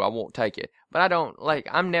won't take it. But I don't,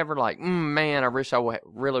 I'm never like, man,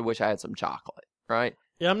 really wish I had some chocolate, right?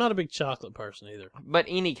 Yeah, I'm not a big chocolate person either. But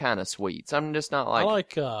any kind of sweets. I'm just not I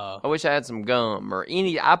like, I wish I had some gum or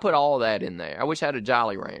I put all that in there. I wish I had a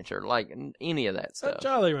Jolly Rancher, like any of that a stuff.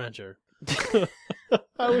 Jolly Rancher.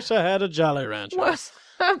 I wish I had a Jolly Rancher. Well,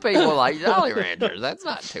 some people like Jolly Ranchers. That's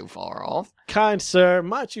not too far off. Kind sir,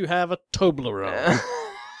 might you have a Toblerone?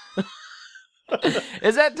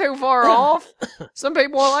 Is that too far off? Some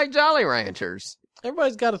people like Jolly Ranchers.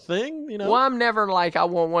 Everybody's got a thing, Well, I'm never like, I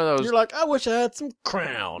want one of those. You're like, I wish I had some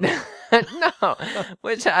Crown. No.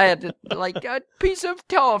 Wish I had, a piece of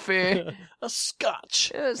toffee. A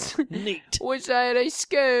Scotch. Yes. Neat. Wish I had a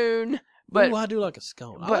scone. But Ooh, I do like a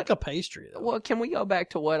scone. I like a pastry, though. Well, can we go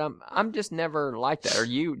back to what I'm just never like that. Do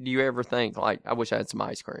you ever think, I wish I had some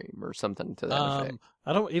ice cream or something to that effect?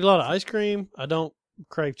 I don't eat a lot of ice cream. I don't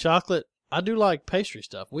crave chocolate. I do like pastry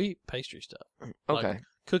stuff. We eat pastry stuff. Okay. Like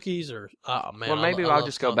cookies or, oh, man. Well, maybe I'll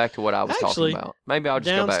just go back to what I was talking about. Maybe I'll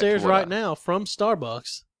just go back to downstairs right now from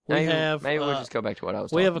Starbucks, maybe we'll just go back to what I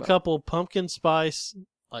was talking about. We have a couple pumpkin spice,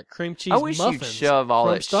 cream cheese I wish muffins. you'd shove all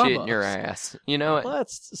that Starbucks. shit in your ass. You know Well,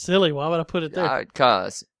 that's silly. Why would I put it there?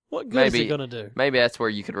 Because what good is it going to do? Maybe that's where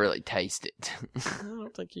you could really taste it. I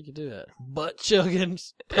don't think you could do that. Butt chugging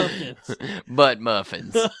pumpkins. Butt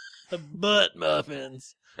muffins. Butt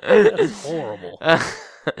muffins. That's horrible.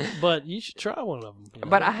 But you should try one of them.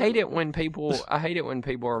 But I hate it when people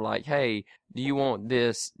are like, "Hey, do you want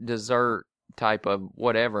this dessert type of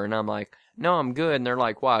whatever?" And I'm like, "No, I'm good." And they're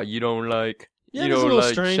like, "Wow, you don't like Yeah, you it's a don't little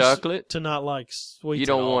like strange chocolate? to not like sweets. You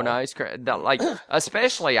don't at want all. ice cream?" Like,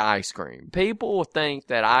 especially ice cream. People think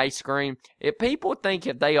that ice cream. If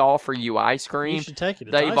they offer you ice You cream, should take it.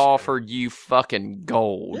 It's they've ice cream. offered you fucking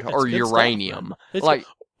gold Yeah, it's or good stuff, uranium. man. It's Like,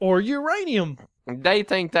 or uranium. they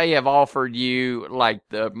think they have offered you like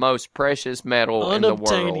the most precious metal in the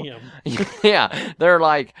world. Unobtainium. Yeah, they're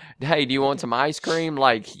like, "Hey, do you want some ice cream?"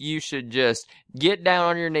 Like, you should just get down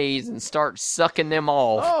on your knees and start sucking them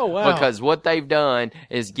off. Oh, wow. Because what they've done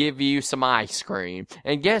is give you some ice cream.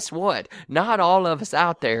 And guess what? Not all of us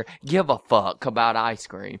out there give a fuck about ice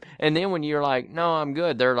cream. And then when you're like, "No, I'm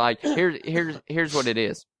good," they're like, here's what it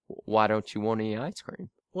is. Why don't you want any ice cream?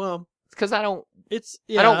 Well, Because I don't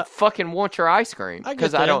I don't fucking want your ice cream. I get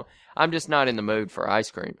Because that. I'm just not in the mood for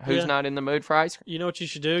ice cream. Who's Yeah. not in the mood for ice cream? You know what you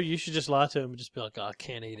should do? You should just lie to him and just be like, "Oh, I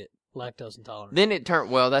can't eat it. Lactose intolerant." Then it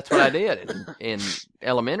turned, well, that's what I did in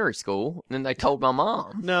elementary school. Then they told my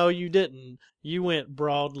mom. No, you didn't. You went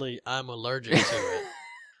broadly, "I'm allergic to it."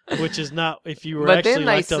 Which is not, if you were But actually then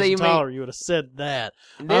they lactose see me- intolerant, you would have said that.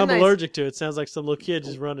 Then I'm they- allergic to it. Sounds like some little kid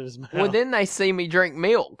just running his mouth. Well, then they see me drink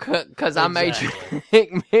milk because I made Exactly. you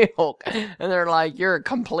drink milk. And they're like, "You're a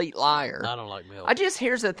complete liar." I don't like milk.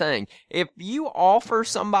 Here's the thing. If you offer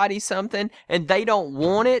somebody something and they don't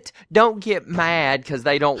want it, don't get mad because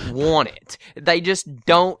they don't want it. They just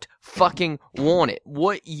don't fucking want it.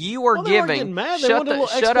 What you are Well, they weren't giving, getting mad. They shut wanted a the-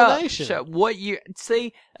 little shut up. explanation. What you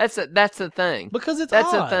see? That's the thing. Because it's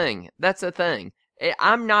That's odd. the thing. That's the thing.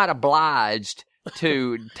 I'm not obliged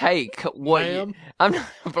to take what Ma'am? I'm not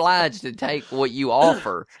obliged to take what you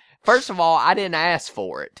offer. First of all, I didn't ask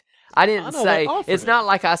for it. I didn't I know, say they offered it's it. not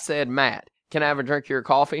like I said, "Matt, can I have a drink of your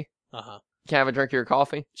coffee? Uh-huh. Can I have a drink of your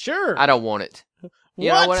coffee?" Sure. I don't want it. You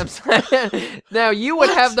know what I'm saying? Now, you would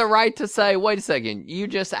What? have the right to say, "Wait a second, you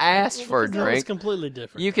just asked for a Because that was drink." completely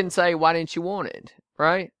different. You can say, "Why didn't you want it?"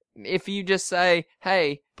 Right? If you just say,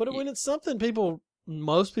 "Hey," But when it's something people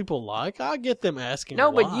most people like. I get them asking.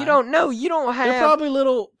 No, but why. you don't know. You don't have. They're probably a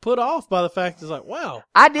little put off by the fact it's like, wow.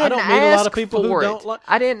 I didn't don't meet ask a lot of people for who it. don't like.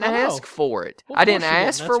 I didn't I know. ask for it. Well, I of didn't course you didn't.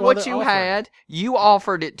 ask That's for why what they're you offering. had. You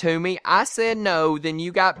offered it to me. I said no. Then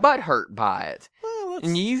you got butthurt by it, Well, that's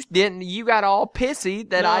and you didn't. You got all pissy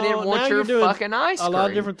that I didn't No, want now your you're doing fucking ice cream. a lot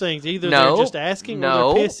of different things. Either No, they're just asking no,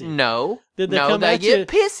 or they're pissy. no. Did they no, come they at get you?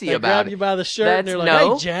 pissy They about grab it. you by the shirt and they're like,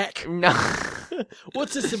 no. "Hey, Jack, No.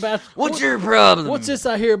 what's this about? What's your problem? What's this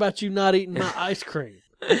I hear about you not eating my ice cream?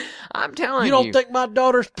 I'm telling You you. don't think my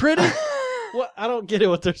daughter's pretty?" What? I don't get it.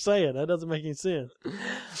 What they're saying? That doesn't make any sense.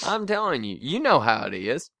 I'm telling you. You know how it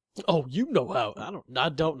is. Oh, you know how? I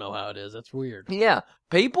don't know how it is. That's weird. Yeah,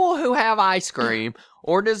 people who have ice cream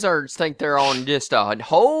or desserts think they're on just a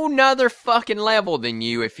whole nother fucking level than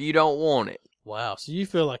you if you don't want it. Wow. So you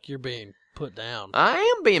feel like you're being put down? I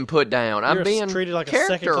am being put down. I'm You're being treated like a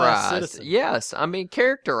second-class characterized. citizen. Yes, I'm being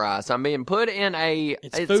characterized. I'm being put in a.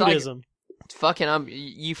 It's like, foodism, it's fucking.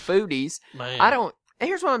 You foodies. man. I don't.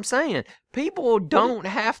 Here's what I'm saying. People don't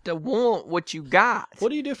have to want what you got. What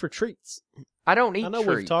do you do for treats? I don't eat I know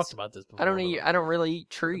treats. we've talked about this before. I don't eat. I don't really eat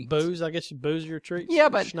treats. Booze. I guess you booze your treats. Yeah,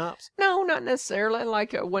 but- schnapps. No, not necessarily.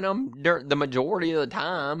 Like when I'm the majority of the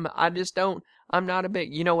time, I just don't. I'm not a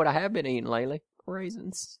big. You know what I have been eating lately?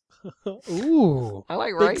 Raisins. Ooh, I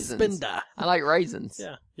like big raisins. spender. I like raisins.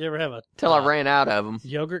 Yeah. You ever have a Till I ran out of them.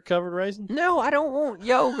 yogurt covered raisin? No, I don't want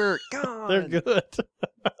yogurt. God, They're good.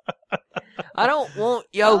 I don't want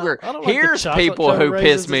yogurt. I don't like the Here's chocolate people covered who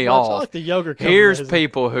raisins piss me as much. I off. like the yogurt covered Here's raisins.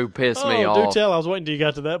 people who piss me Oh, do off. tell. I was waiting till you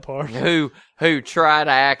got to that part. Who try to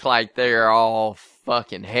act like they're all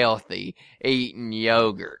fucking healthy eating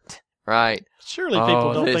yogurt, right? Surely people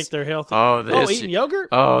Oh, don't this- think they're healthy. Oh, this. eating yogurt?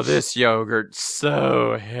 Oh, this yogurt's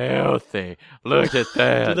so healthy. Look at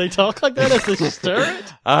that. Do they talk like that as they stir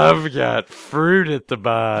it? I've got fruit at the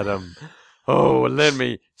bottom. Oh, let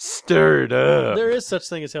me stir it up. There is such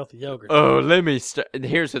thing as healthy yogurt. Oh, let me stir.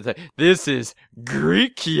 Here's the thing. This is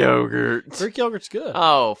Greek yogurt. Greek yogurt's good.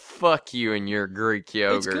 Oh, fuck you and your Greek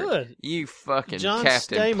yogurt. It's good. You fucking John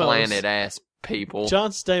Captain Stamos. Planet ass people. John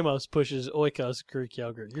Stamos pushes Oikos Greek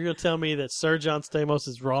yogurt. You're going to tell me that Sir John Stamos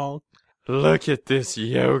is wrong? Look at this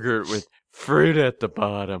yogurt with fruit at the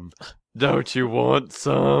bottom. Don't you want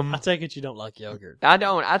some? I take it you don't like yogurt. I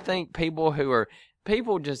don't. I think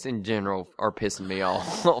people just in general are pissing me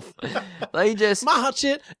off. They just. My hot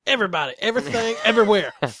shit, everybody, everything,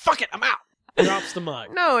 everywhere. Fuck it, I'm out. Drops the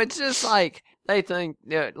mic. No, it's just like they think,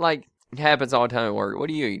 like, it happens all the time at work. What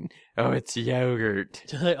are you eating? Oh, it's yogurt.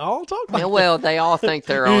 Do they all talk like Yeah, well, they all think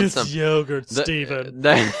they're on it's some. yogurt, the- Steven.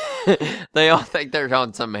 They all think they're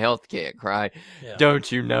on some health kick, right? Yeah.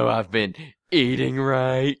 Don't you know I've been eating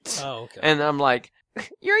right? Oh, okay. And I'm like,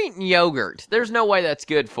 you're eating yogurt. There's no way that's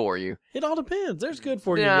good for you. It all depends. There's good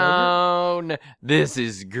for you yogurt. No, this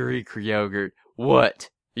is Greek yogurt. What?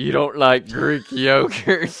 You don't like Greek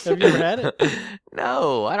yogurt? Have you ever had it?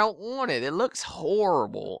 No, I don't want it. It looks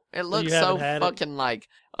horrible. It looks so haven't had it? fucking like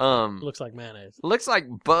Looks like mayonnaise. looks like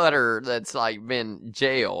butter that's like been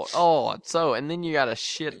jailed. Oh, it's so and then you gotta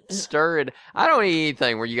stir it. I don't eat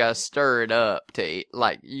anything where you gotta stir it up to eat.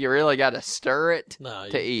 Like you really gotta stir it No,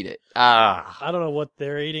 to eat it. Ah, I don't know what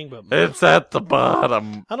they're eating, but it's at the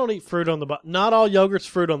bottom. I don't eat fruit on the bottom. Not all yogurt's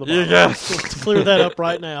fruit on the You bottom. got Let's clear that up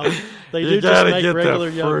right now. They you do just gotta make get regular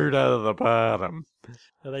the yogurt. fruit out of the bottom.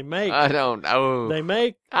 They make. I don't know. They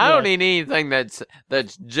make. I don't look, eat anything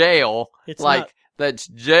that's gel. It's like not- that's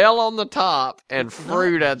gel on the top and It's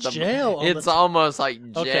fruit not at the gel on It's the- almost like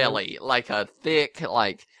Okay. jelly, like a thick,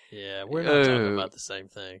 like Yeah, we're not talking Ooh. about the same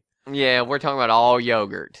thing. yeah. We're talking about all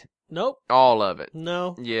yogurt, Nope. all of it.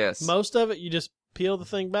 No. Yes. Most of it, you just peel the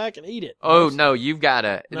thing back and eat it. Oh Most- no, you've got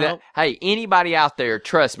to. No. Hey, anybody out there,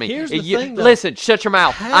 trust me. Here's the You- thing, though. listen, shut your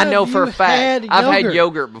mouth. I know Have for a you fact. had I've had yogurt?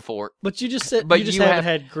 yogurt before. But you just said But you just you haven't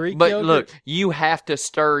have- had Greek But yogurt. look, you have to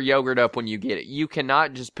stir yogurt up when you get it. You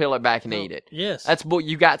cannot just peel it back and No. eat it. Yes. That's what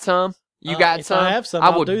you got. Some. You got if some. I have some, I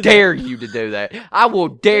I'll will do that. dare you to do that. I will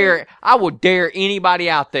dare. I will dare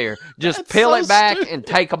anybody out there just That's peel so it back stupid. and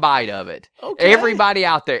take a bite of it. Okay. Everybody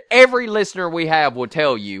out there, every listener we have will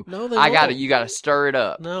tell you. No, they I got to. won't. You got to stir it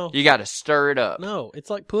up. No. You got to stir it up. No,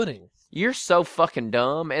 it's like pudding. You're so fucking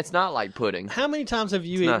dumb. It's not like pudding. How many times have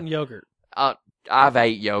you It's eaten not. yogurt? I've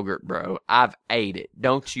ate yogurt, bro. I've ate it.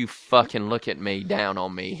 Don't you fucking look at me down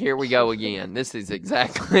on me. Here we go again. This is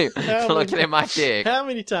exactly How looking many- at my dick. How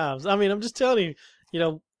many times? I mean, I'm just telling you. You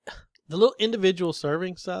know, the little individual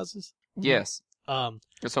serving sizes. Yes. That's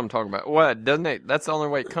That's what I'm talking about. What? Doesn't it? That's the only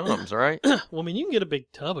way it comes, right? well, I mean, you can get a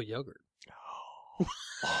big tub of yogurt.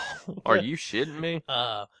 Are you shitting me?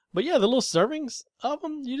 But yeah, the little servings of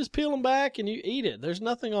them, you just peel them back and you eat it. There's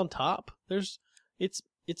nothing on top.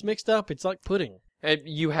 It's mixed up. It's like pudding. And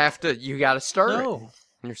you got to stir it. No.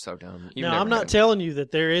 You're so dumb. Now, I'm not telling you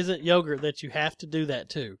that there isn't yogurt that you have to do that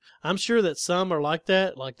too. I'm sure that some are like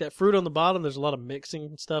that fruit on the bottom. There's a lot of mixing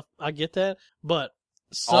and stuff. I get that, but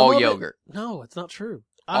all yogurt. No, it's not true.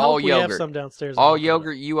 I All hope we yogurt. have some downstairs. All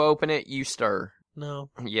yogurt, you open it, you stir.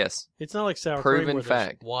 No, Yes. it's not like sour Proven cream where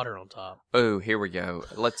fact. there's water on top. Oh, here we go.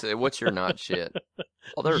 Let's. What's your not shit?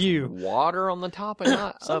 Oh, there's You. water on the top of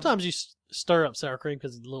not. Sometimes you stir up sour cream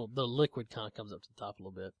because the liquid kind of comes up to the top a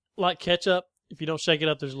little bit. Like ketchup, if you don't shake it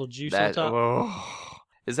up, there's a little juice on top. Oh,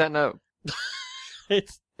 is that no?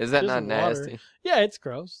 It's Is that just not water. nasty? Yeah, it's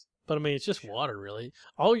gross, but I mean, it's just water, really.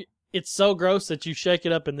 It's so gross that you shake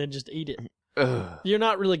it up and then just eat it. Ugh. You're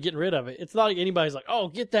not really getting rid of it. It's not like anybody's like, "Oh,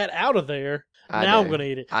 get that out of there." I Now do. I'm going to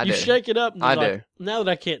eat it. I You do. shake it up. And I you're like, do. Now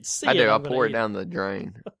that I can't see I it, do. I I'm gonna pour it eat down the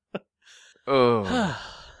drain. Oh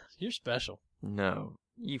You're special. no,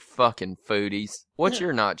 you fucking foodies! What's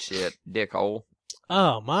your not shit, dickhole?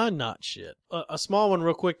 Oh, my not shit. A small one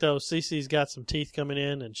real quick, though. Cece's got some teeth coming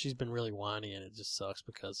in, and she's been really whiny, and it just sucks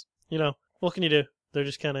because, what can you do? They're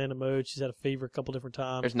just kind of in a mood. She's had a fever a couple different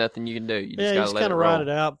times. There's nothing you can do. You just Yeah, you gotta just let kind it of roll. ride it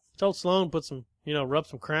out. Told Sloan put some, rub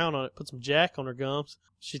some Crown on it, put some Jack on her gums.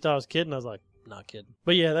 She thought I was kidding. I was like, not kidding.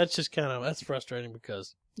 But yeah, that's frustrating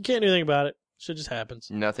because you can't do anything about it. Shit just happens.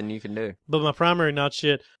 Nothing you can do. But my primary not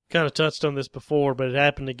shit, kind of touched on this before, but it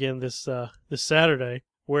happened again this Saturday.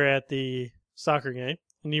 We're at the soccer game.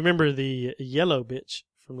 And you remember the yellow bitch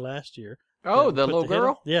from last year? Oh, Yeah, the we put little hit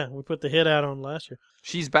girl? Yeah, we put the hit out on last year.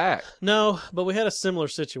 She's back. No, but we had a similar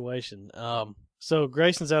situation. So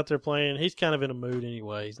Grayson's out there playing. He's kind of in a mood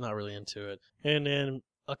anyway. He's not really into it. And then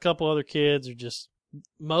a couple other kids are just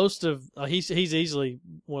he's easily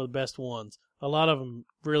one of the best ones. A lot of them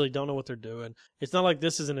really don't know what they're doing. It's not like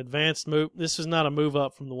this is an advanced move. This is not a move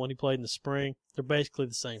up from the one he played in the spring. They're basically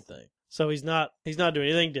the same thing. So he's not doing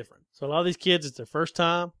anything different. So a lot of these kids, it's their first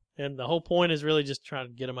time, and the whole point is really just trying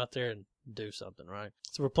to get them out there and do something, right?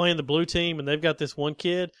 So we're playing the blue team, and they've got this one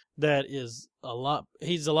kid that is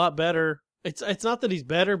he's a lot better. It's not that he's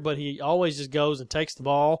better, but he always just goes and takes the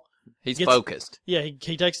ball. He's focused. Yeah,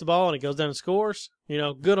 he takes the ball and he goes down and scores.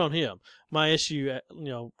 Good on him. My issue,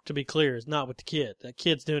 to be clear, is not with the kid. That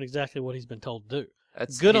kid's doing exactly what he's been told to do.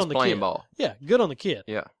 That's Good he's on the playing kid. ball. Yeah, good on the kid.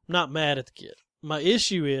 Yeah. I'm not mad at the kid. My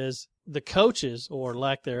issue is the coaches, or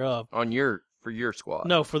lack thereof. For your squad.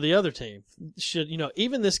 No, for the other team. Should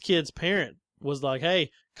even this kid's parent was like,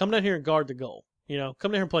 "Hey, come down here and guard the goal. Come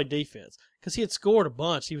down here and play defense." Because he had scored a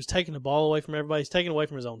bunch. He was taking the ball away from everybody. He's taking away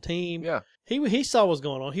from his own team. Yeah. He saw what was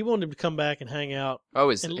going on. He wanted him to come back and hang out. Oh,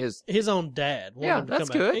 And his his own dad wanted Yeah, him to that's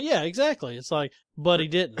come back. good. Yeah, exactly. It's like, but he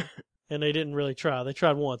didn't. And they didn't really try. They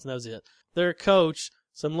tried once, and that was it. Their coach,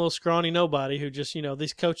 some little scrawny nobody who just,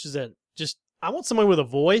 these coaches that just, I want somebody with a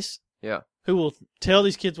voice. Yeah. Who will tell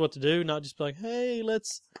these kids what to do, not just be like, "Hey,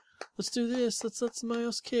 let's do this. Let's let somebody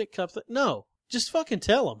else kick." No, just fucking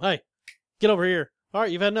tell them, "Hey, get over here. All right,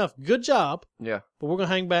 you've had enough. Good job, Yeah. but we're gonna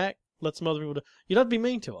hang back. Let some other people do." You don't have to be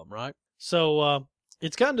mean to them, right? So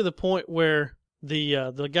it's gotten to the point where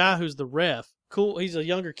the guy who's the ref, cool, he's a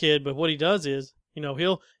younger kid, but what he does is,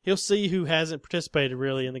 he'll see who hasn't participated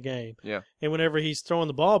really in the game. Yeah. And whenever he's throwing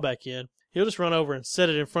the ball back in, he'll just run over and set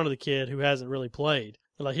it in front of the kid who hasn't really played.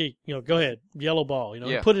 Like, "Hey, go ahead, yellow ball."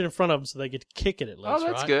 Yeah. Put it in front of them so they get to kick it at least. Oh,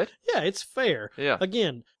 that's right? good. Yeah, it's fair. Yeah.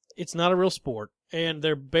 Again, it's not a real sport, and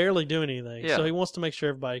they're barely doing anything. Yeah. So he wants to make sure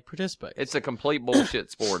everybody participates. It's a complete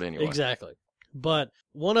bullshit sport anyway. Exactly. But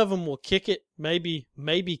one of them will kick it, maybe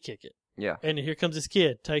kick it. Yeah. And here comes this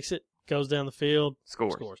kid, takes it, goes down the field,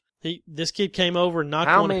 Scores. This kid came over and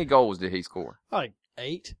knocked How one, many goals did he score? like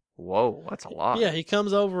 8. Whoa, that's a lot. Yeah, he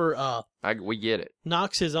comes over, We get it.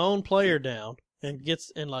 knocks his own player down and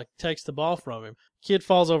takes the ball from him. Kid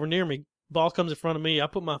falls over near me. Ball comes in front of me. I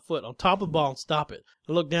put my foot on top of the ball and stop it.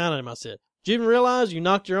 I look down at him. I said, "Do you even realize you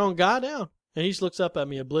knocked your own guy down?" And he just looks up at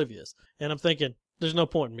me oblivious. And I'm thinking, there's no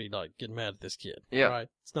point in me getting mad at this kid. Yeah. Right?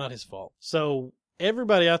 It's not his fault. So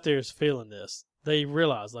everybody out there is feeling this. They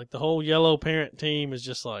realize the whole yellow parent team is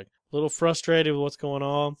just a little frustrated with what's going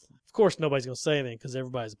on. Of course, nobody's going to say anything because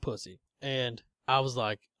everybody's a pussy. And I was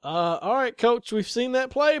like, all right, coach, we've seen that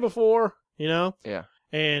play before, Yeah.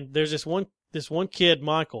 And there's this one kid,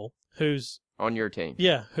 Michael, who's On your team.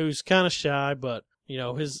 who's kind of shy, but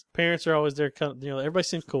his parents are always there. Everybody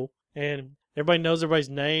seems cool, and everybody knows everybody's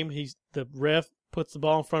name. The ref puts the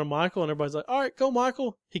ball in front of Michael, and everybody's like, "All right, go,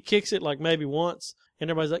 Michael." He kicks it maybe once, and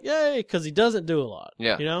everybody's like, "Yay!" because he doesn't do a lot.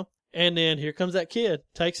 Yeah. And then here comes that kid,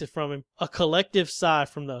 takes it from him. A collective sigh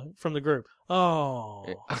from the group. Oh,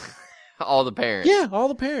 All the parents. yeah, all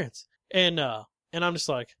the parents, and I'm just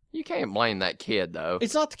like, You can't blame that kid though.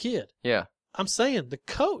 it's not the kid. Yeah. I'm saying the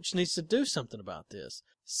coach needs to do something about this.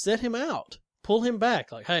 Set him out. Pull him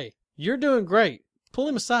back. Like, hey, you're doing great. Pull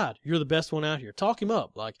him aside. You're the best one out here. Talk him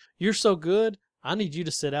up. Like, you're so good. I need you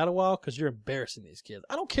to sit out a while because you're embarrassing these kids.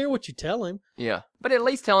 I don't care what you tell him. Yeah. But at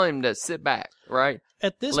least tell him to sit back, right?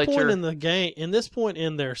 At this point in the game, in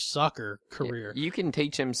their soccer career, you can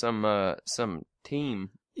teach him some team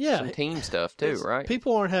stuff too, right?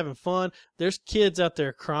 People aren't having fun. There's kids out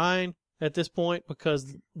there crying at this point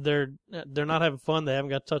because they're not having fun. They haven't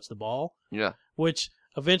got to touch the ball. Yeah. Which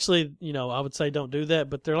eventually, I would say don't do that,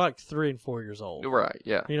 but they're like 3 and 4 years old. Right,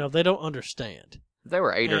 yeah. They don't understand. If they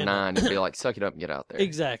were 8 or 9, it'd be like, suck it up and get out there.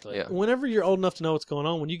 Exactly. Yeah. Whenever you're old enough to know what's going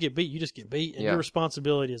on, when you get beat, you just get beat, and Yeah. your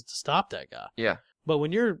responsibility is to stop that guy. Yeah. But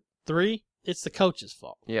when you're 3, it's the coach's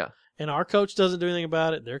fault. Yeah. And our coach doesn't do anything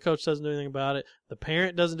about it. Their coach doesn't do anything about it. The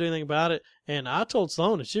parent doesn't do anything about it. And I told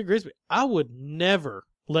Sloan, and she agrees with me, I would never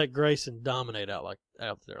let Grayson dominate out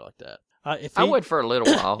there like that. I would for a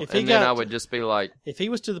little while, and then I would just be like... If he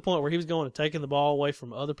was to the point where he was going and taking the ball away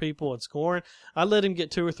from other people and scoring, I'd let him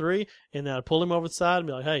get 2 or 3, and then I'd pull him over the side and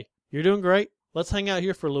be like, hey, you're doing great. Let's hang out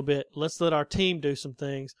here for a little bit. Let's let our team do some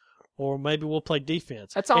things, or maybe we'll play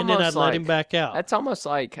defense. And then I'd let him back out. That's almost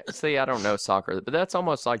like, see, I don't know soccer, but that's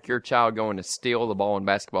almost like your child going to steal the ball in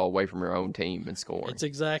basketball away from your own team and scoring. It's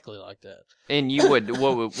exactly like that. And you would,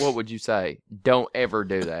 what would you say? Don't ever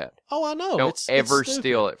do that. Oh, I know. Don't ever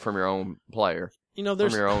steal it from your own player. There's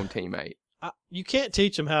from your own teammate. You can't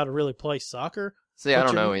teach them how to really play soccer. See, I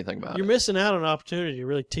don't know anything about it. You're missing out on an opportunity to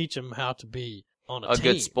really teach them how to be on a team.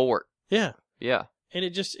 good sport. Yeah. Yeah. And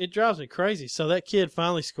it drives me crazy. So that kid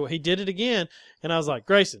finally scored. He did it again, and I was like,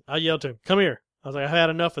 Grayson, I yelled to him, come here. I was like, I've had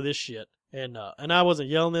enough of this shit. And I wasn't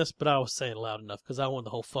yelling this, but I was saying it loud enough because I wanted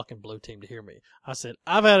the whole fucking blue team to hear me. I said,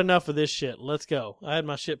 I've had enough of this shit. Let's go. I had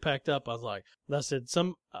my shit packed up. I was like,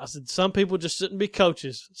 some people just shouldn't be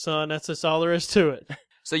coaches, son. That's just all there is to it.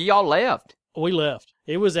 So y'all left. We left.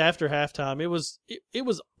 It was after halftime. It was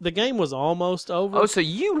the game was almost over. Oh, so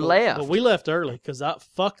you left. But we left early because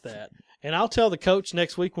fuck that. And I'll tell the coach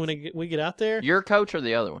next week when we get out there. Your coach or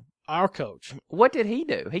the other one? Our coach. What did he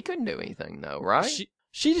do? He couldn't do anything though, right?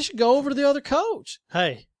 She just should go over to the other coach.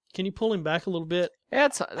 Hey, can you pull him back a little bit?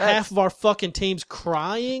 That's half of our fucking team's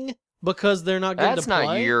crying because they're not getting to play. That's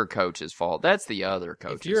not your coach's fault. That's the other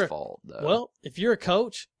coach's fault, though. Well, if you're a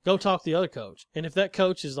coach, go talk to the other coach. And if that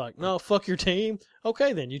coach is like, no, fuck your team,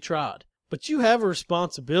 okay, then you tried. But you have a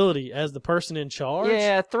responsibility as the person in charge.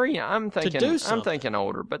 Yeah, 3. I'm thinking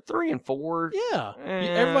older, but 3 and 4. Yeah,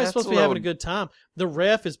 everybody's supposed to be having a good time. The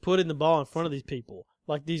ref is putting the ball in front of these people.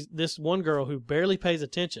 Like this one girl who barely pays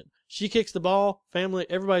attention. She kicks the ball. Family,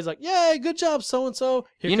 everybody's like, "Yay, good job, so and so."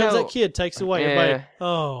 Here comes that kid, takes it away. Everybody,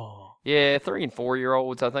 oh. Yeah, 3 and 4 year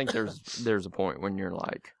olds. I think there's a point when you're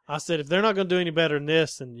like, I said, if they're not going to do any better than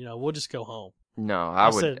this, then we'll just go home. No, I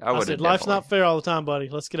would. Life's not fair all the time, buddy.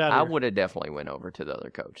 Let's get out of here. I would have definitely went over to the other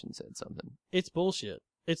coach and said something. It's bullshit.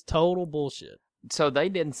 It's total bullshit. So they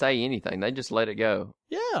didn't say anything. They just let it go.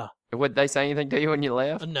 Yeah. Would they say anything to you when you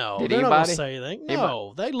left? No. Did they're anybody? not going to say anything.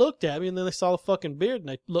 No. They looked at me, and then they saw the fucking beard, and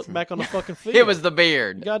they looked back on the fucking field. It was the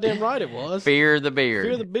beard. Goddamn right it was. Fear the beard.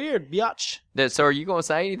 Fear the beard, biatch. So are you going to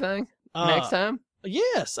say anything next time?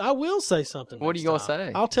 Yes, I will say something. What are you going to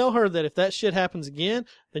say? I'll tell her that if that shit happens again,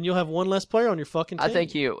 then you'll have one less player on your fucking team. I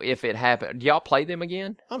think if it happened, do y'all play them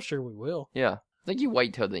again? I'm sure we will. Yeah. I think you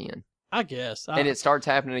wait till the end. I guess. And it starts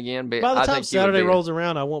happening again. But by the time Saturday rolls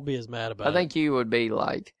around, I won't be as mad about it. I think you would be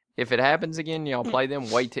like, if it happens again, y'all play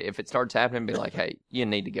them, wait till if it starts happening, be like, hey, you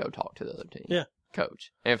need to go talk to the other team. Yeah.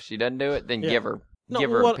 Coach. And if she doesn't do it, then give her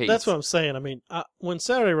a piece. That's what I'm saying. I mean, when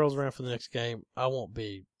Saturday rolls around for the next game, I won't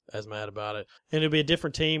be as mad about it. And it'll be a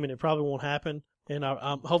different team, and it probably won't happen. And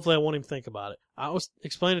hopefully I won't even think about it. I was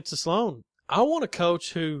explaining it to Sloan. I want a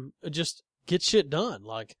coach who just gets shit done.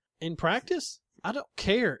 Like, in practice, I don't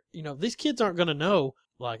care. These kids aren't going to know,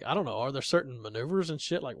 like, I don't know, are there certain maneuvers and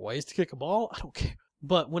shit, like ways to kick a ball? I don't care.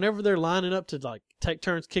 But whenever they're lining up to, like, take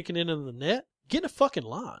turns kicking into the net, get in a fucking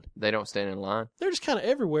line. They don't stand in line? They're just kind of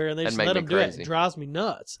everywhere, and they just let them do it. It drives me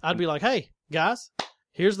nuts. I'd be like, hey, guys,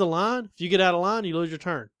 here's the line. If you get out of line, you lose your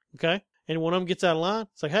turn. Okay? And when one of them gets out of line,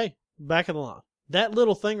 it's like, hey, back of the line. That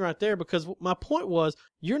little thing right there, because my point was,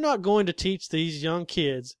 you're not going to teach these young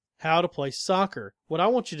kids how to play soccer. What I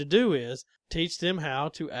want you to do is teach them how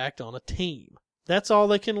to act on a team. That's all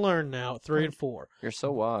they can learn now at 3 and 4. You're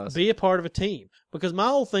so wise. Be a part of a team. Because my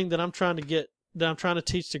whole thing that I'm trying to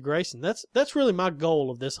teach to Grayson, that's really my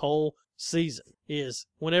goal of this whole season, is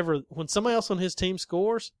when somebody else on his team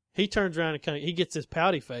scores, he turns around and he gets this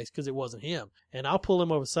pouty face because it wasn't him. And I'll pull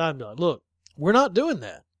him over the side and be like, look, we're not doing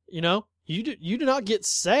that. You You do not get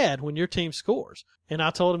sad when your team scores. And I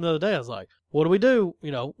told him the other day, I was like, what do we do?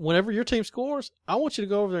 You know, whenever your team scores, I want you to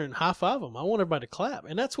go over there and high five them. I want everybody to clap.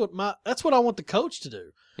 And that's what I want the coach to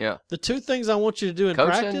do. Yeah. The two things I want you to do in Coach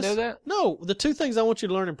practice. didn't do that? No, the two things I want you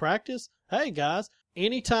to learn in practice. Hey guys,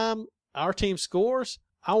 anytime our team scores,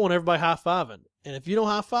 I want everybody high fiving. And if you don't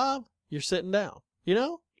high five, you're sitting down. You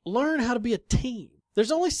know, learn how to be a team.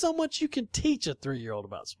 There's only so much you can teach a 3-year-old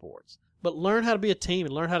about sports, but learn how to be a team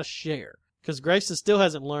and learn how to share. Because Grayson still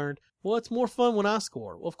hasn't learned, well, it's more fun when I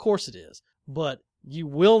score. Well, of course it is. But you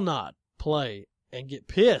will not play and get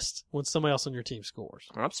pissed when somebody else on your team scores.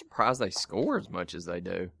 I'm surprised they score as much as they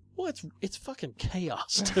do. Well, it's fucking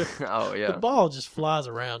chaos, dude. Oh, yeah. The ball just flies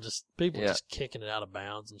around, just people just kicking it out of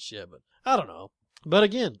bounds and shit. But I don't know. But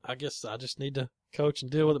again, I guess I just need to coach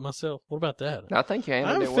and deal with it myself. What about that? I think you I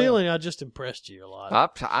handled have it a well. feeling I just impressed you a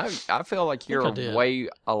lot. I feel like you're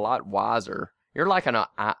a lot wiser. You're like an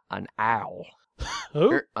owl. Who?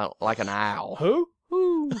 You're, like an owl. Who?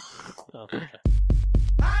 Oh, okay.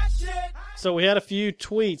 So we had a few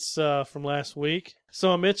tweets from last week.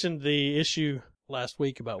 So I mentioned the issue last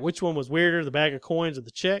week about which one was weirder, the bag of coins or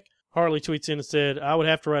the check. Harley tweets in and said, I would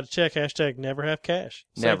have to write a check, hashtag never have cash.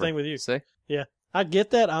 Same thing with you. See? Yeah. I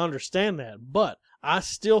get that. I understand that. But I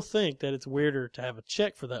still think that it's weirder to have a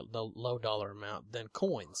check for that low dollar amount than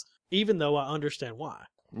coins, even though I understand why.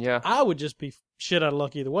 Yeah. I would just be shit out of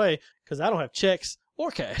luck either way because I don't have checks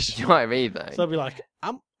or cash. You don't have anything. So I'd be like,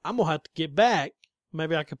 I'm gonna have to get back.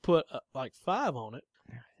 Maybe I could put like 5 on it.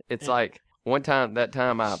 It's like that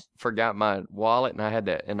time I forgot my wallet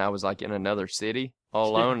and I was like in another city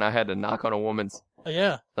all alone and I had to knock on a woman's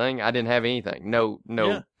thing. I didn't have anything. No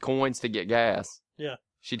coins to get gas. Yeah.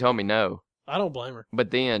 She told me no. I don't blame her.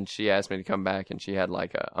 But then she asked me to come back and she had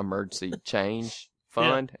like a emergency change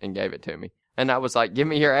fund and gave it to me. And I was like, give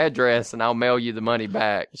me your address and I'll mail you the money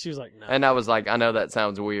back. She was like, no. And I was like, I know that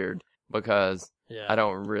sounds weird because I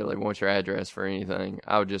don't really want your address for anything.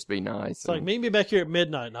 I would just be nice. It's like, meet me back here at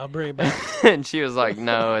midnight and I'll bring it back. And she was like,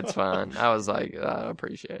 no, it's fine. I was like, I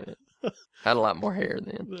appreciate it. Had a lot more hair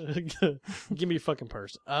then. Give me your fucking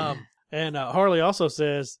purse. And Harley also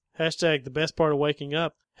says, hashtag the best part of waking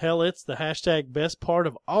up. Hell, it's the hashtag best part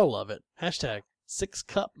of all of it. Hashtag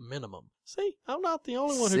 6-cup minimum. See, I'm not the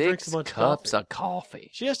only one who drinks a bunch of coffee. 6 cups of coffee.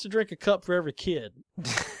 She has to drink a cup for every kid.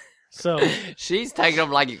 So she's taking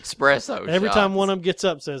them like espresso every shots. time one of them gets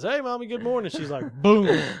up and says, hey, mommy, good morning, she's like,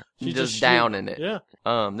 boom. She's just downing it. Yeah.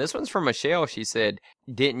 This one's from Michelle. She said,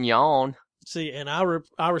 didn't yawn. See, and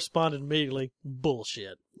I responded immediately,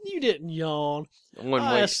 bullshit. You didn't yawn.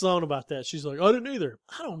 I asked Sloan about that. She's like, I didn't either.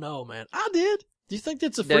 I don't know, man. I did. Do you think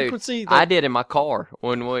that's a frequency? I did in my car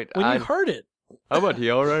when you heard it. I'm about to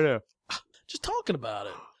yell right now. Just talking about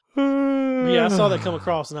it. Yeah, I saw that come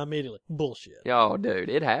across and I immediately, bullshit. Yo, dude,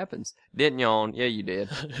 it happens. Didn't yawn. Yeah, you did.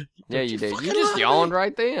 Yeah, you did. You just lie yawned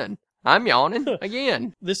right then. I'm yawning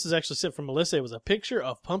again. This is actually sent from Melissa. It was a picture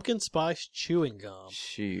of pumpkin spice chewing gum.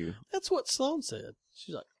 Shoo. That's what Sloan said.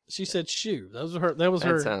 She said shoo. That was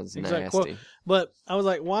her sounds exact nasty. quote. But I was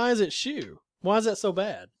like, why is it shoo? Why is that so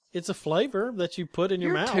bad? It's a flavor that you put in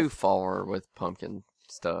your mouth. You're too far with pumpkin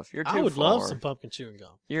stuff. You're too far. I would love some pumpkin chewing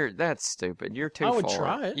gum. That's stupid. You're too far. I would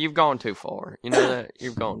try it. You've gone too far. You know that?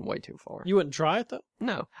 You've gone way too far. You wouldn't try it, though?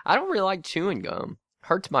 No. I don't really like chewing gum.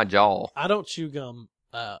 Hurts my jaw. I don't chew gum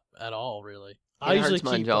at all, really. I usually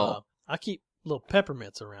keep I keep little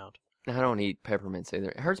peppermints around. I don't eat peppermints either.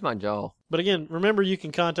 It hurts my jaw. But again, remember you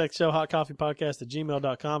can contact the show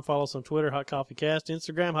hotcoffeepodcast@gmail.com. Follow us on Twitter, Hot Coffee Cast,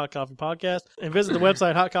 Instagram, Hot Coffee Podcast, and visit the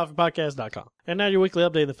website, hotcoffeepodcast.com. And now your weekly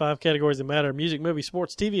update of the 5 categories that matter: music, movie,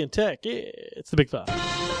 sports, TV, and tech. Yeah, it's the Big 5.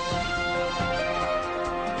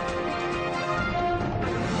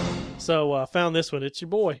 So I found this one. It's your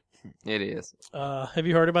boy. It is. Have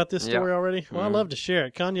you heard about this story already? Well, I'd love to share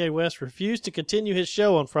it. Kanye West refused to continue his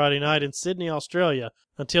show on Friday night in Sydney, Australia,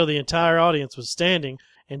 until the entire audience was standing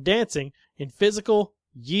and dancing in physical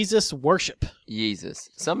Yeezus worship. Yeezus.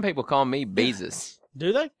 Some people call me Beezus.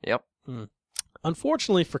 Do they? Yep.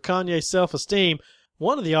 Unfortunately for Kanye's self-esteem,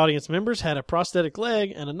 one of the audience members had a prosthetic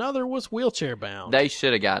leg and another was wheelchair-bound. They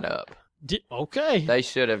should have got up. Okay. They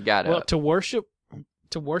should have got up. To worship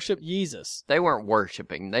Yeezus. They weren't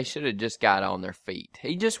worshiping. They should have just got on their feet.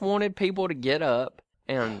 He just wanted people to get up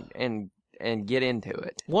and get into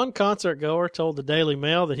it. One concert goer told the Daily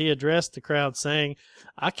Mail that he addressed the crowd saying,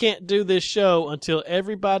 I can't do this show until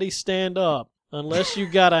everybody stand up, unless you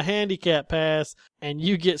got a handicap pass and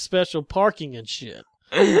you get special parking and shit.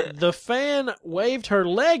 The fan waved her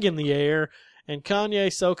leg in the air, and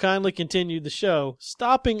Kanye so kindly continued the show,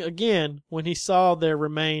 stopping again when he saw there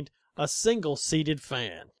remained a single seated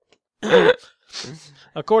fan.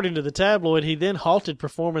 According to the tabloid, he then halted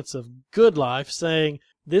performance of Good Life, saying,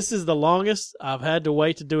 "This is the longest I've had to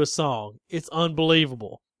wait to do a song. It's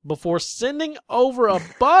unbelievable," before sending over a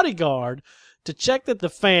bodyguard to check that the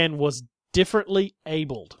fan was differently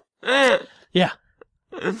abled. Yeah.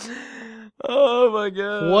 Oh my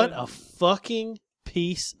god. What a fucking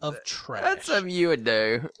piece of trash. That's something you would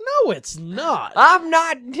do. No, it's not. I'm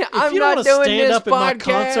not If you don't not want to doing stand this up at my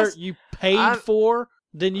podcast. concert you paid I'm- for,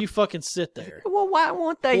 then you fucking sit there. Well, why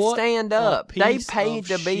won't they What stand a up? They piece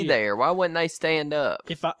paid of to be shit. there. Why wouldn't they stand up?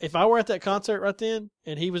 If I were at that concert right then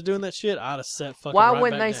and he was doing that shit, I'd have sat fucking Why right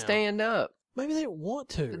wouldn't back they down. stand up? Maybe they didn't want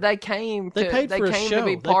to. They came to They paid for a came show. to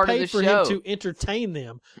be They part of paid the for show. him to entertain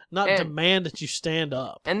them, not And- demand that you stand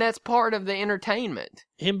up. And that's part of the entertainment.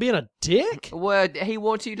 Him being a dick? Well, he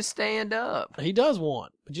wants you to stand up. He does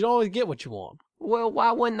want, but you don't always get what you want. Well,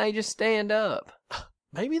 why wouldn't they just stand up?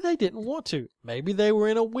 Maybe they didn't want to. Maybe they were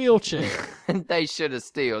in a wheelchair. They should have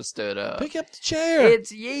still stood up. Pick up the chair. It's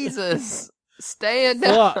Jesus. Stand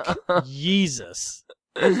up. Fuck Jesus.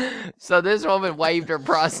 So this woman waved her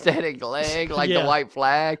prosthetic leg like Yeah. the white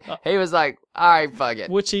flag. He was like, all right, fuck it.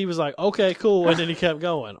 Which he was like, okay, cool. And then he kept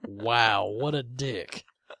going. Wow, what a dick.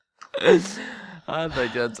 I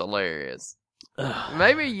think that's hilarious.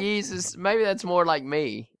 Maybe Jesus, maybe that's more like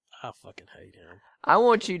me. I fucking hate him. I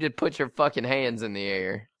want you to put your fucking hands in the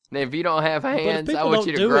air. And if you don't have But if hands, I people want don't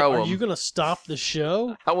you to do grow it, them. are you going to stop the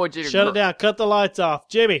show? I want you to Shut it down. Cut the lights off.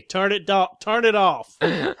 Jimmy, turn it off.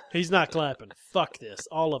 down. He's not clapping. Fuck this.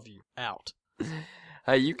 All of you, out.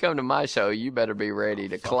 Hey, you come to my show, you better be ready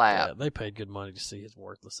to Fuck clap. that. They paid good money to see his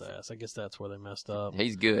worthless ass. I guess that's where they messed up.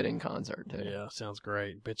 He's good in concert, too. Yeah, sounds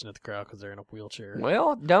great. Bitching at the crowd because they're in a wheelchair.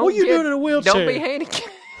 Well, don't What are you get- doing in a wheelchair? Don't be handicapped.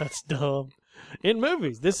 That's dumb. In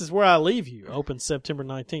movies, This Is Where I Leave You opens September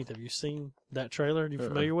 19th. Have you seen that trailer? Are you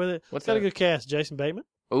familiar with it? What's It's got a that? good cast. Jason Bateman,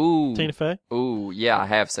 Ooh. Tina Fey. Ooh, yeah, I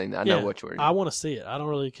have seen that. I know Yeah, what you're I want to see it. I don't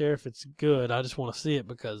really care if it's good. I just want to see it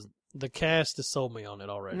because the cast has sold me on it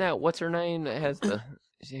already. Now, what's her name that has the...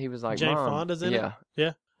 He was like, Jane Mom. Fonda's in it? yeah.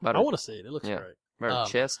 Yeah. About I her, want to see it. It looks yeah. great. about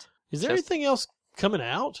her chest. Is there Just- anything else coming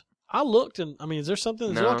out? I looked and, is there something?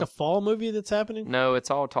 Is there No. like a fall movie that's happening? No, it's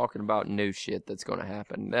all talking about new shit that's going to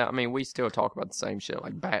happen. Now, I mean, we still talk about the same shit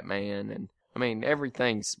like Batman and... I mean,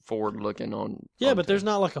 everything's forward-looking on... Yeah, on but there's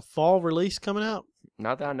not like a fall release coming out?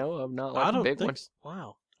 Not that I know of. Not like I a don't big think one. so.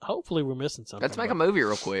 Wow. Hopefully we're missing something. Let's make a but movie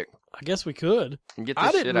real quick I guess we could. and get this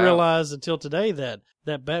I shit didn't out. realize until today that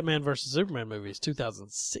Batman vs. Superman movie is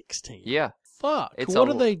 2016. Yeah, Fuck. It's What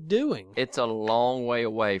a- are they doing? it's a long way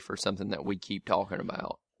away for something that we keep talking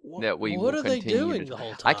about. that we What will are they continue doing to- the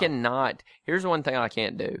whole time? I cannot. Here's one thing I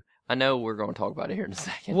can't do. I know we're going to talk about it here in a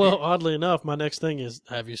second. Well, oddly enough, my next thing is,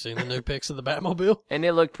 have you seen the new pics of the Batmobile? and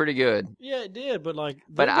it looked pretty good. Yeah, it did, but like,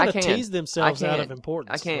 But they're I gonna can't- tease themselves I out can't- of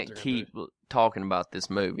importance. I is what can't they're gonna keep do. talking about this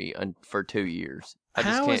movie for 2 years. I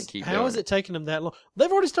just How can't is- keep How doing is it taking them that long?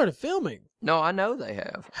 They've already started filming. No, I know they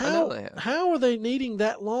have. I How, know they have. how are they needing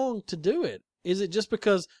that long to do it? Is it just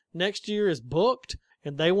because next year is booked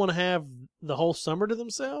and they want to have the whole summer to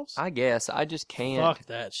themselves? I guess I just can't. Fuck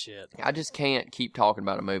that shit. I just can't keep talking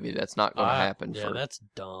about a movie that's not going to happen. Yeah, for that's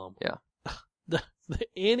dumb. Yeah.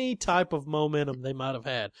 Any type of momentum they might have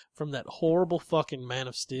had from that horrible fucking Man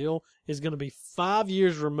of Steel is going to be 5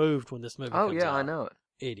 years removed when this movie Oh comes yeah, out. I know it.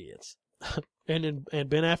 Idiots. and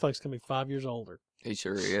Ben Affleck's going to be 5 years older. He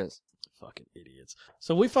sure is. Fucking idiots.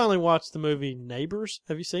 So we finally watched the movie Neighbors.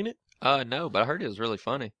 Have you seen it? No, but I heard it was really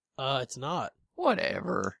funny. It's not.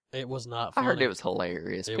 Whatever. It was not I funny. heard it was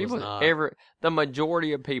hilarious. It People, was not. the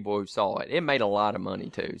majority of people who saw it, it made a lot of money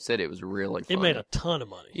too. Said it was really funny. It made a ton of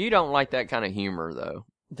money. You don't like that kind of humor though.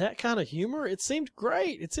 That kind of humor, it seemed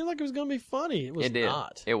great. It seemed like it was going to be funny. It was It did.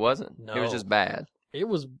 not. It wasn't. It was No. just bad. It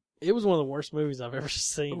was one of the worst movies I've ever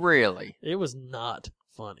seen. Really. It was not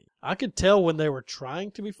funny. I could tell when they were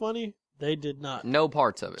trying to be funny, they did not No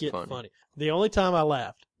parts of it get funny. funny. The only time I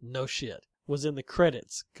laughed, no shit, was in the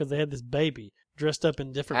credits because they had this baby dressed up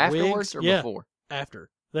in different Afterwards wigs. or Yeah, before? after.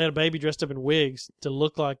 They had a baby dressed up in wigs to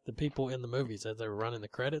look like the people in the movies as they were running the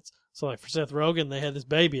credits. So like for Seth Rogen, they had this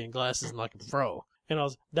baby in glasses and like a fro. And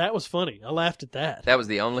that was funny. I laughed at that. That was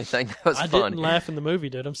the only thing that was I funny. didn't laugh in the movie,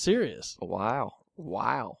 dude. I'm serious. Wow.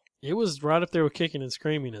 Wow. It was right up there with Kicking and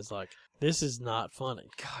Screaming. It's like, this is not funny.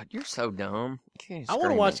 God, you're so dumb. You I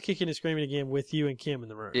want to watch Kicking and Screaming again with you and Kim in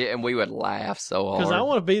the room. Yeah, and we would laugh so hard. Because I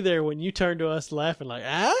want to be there when you turn to us laughing like,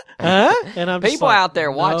 and I'm just People like, out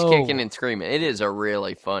there watch no. Kicking and Screaming. It is a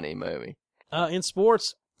really funny movie. In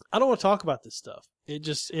sports, I don't want to talk about this stuff. It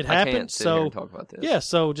I happened. can't sit here So and talk about this. yeah,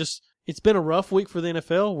 so just it's been a rough week for the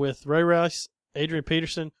NFL with Ray Rice, Adrian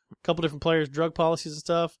Peterson, a couple different players, drug policies and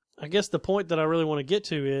stuff. I guess the point that I really want to get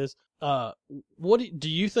to is Do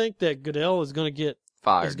you think that Goodell is going to get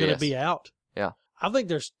Fired. is going to yes. be out? Yeah. I think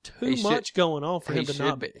there's too He much going on for him to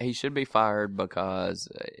not be. He should be fired because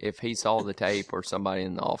if he saw the tape or somebody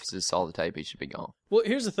in the offices saw the tape, he should be gone. Well,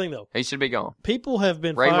 here's the thing, though. He should be gone. People have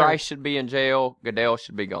been Ray fired. Rice should be in jail. Goodell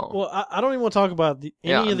should be gone. Well, I don't even want to talk about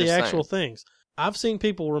any I'm of the just actual saying. things. I've seen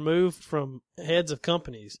people removed from heads of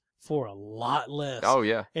companies for a lot less. Oh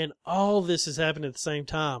yeah. And all this is happening at the same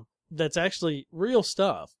time. That's actually real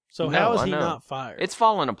stuff. So No, how is I he know. not fired? It's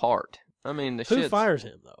falling apart. I mean, the Who shit's- fires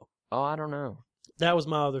him, though? Oh, I don't know. That was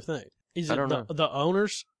my other thing. Is I it don't know. the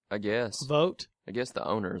owners I guess. vote? I guess the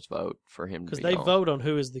owners vote for him to Because be they gone. vote on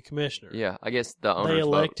who is the commissioner. Yeah, I guess the They owners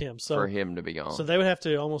elect vote him. So, for him to be gone. so they would have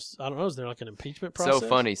to almost, I don't know, is there like an impeachment process? So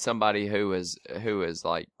funny. Somebody who is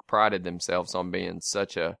like prided themselves on being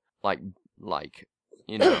such a like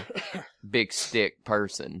you know big stick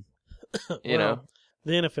person. You know.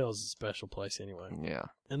 The NFL is a special place anyway. Yeah.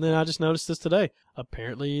 And then I just noticed this today.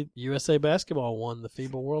 Apparently, USA Basketball won the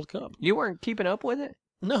FIBA World Cup. You weren't keeping up with it?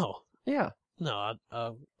 No. Yeah. No, I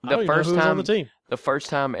The don't even know first who was on time- the team. The first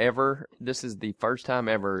time ever. This is the first time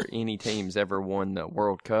ever any team's ever won the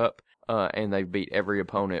World Cup, and they've beat every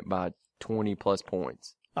opponent by 20 plus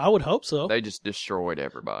points. I would hope so. They just destroyed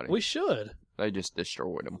everybody. We should. They just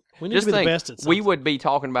destroyed them. We need Just to be think, the best at something. we would be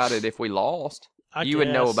talking about it if we lost. You would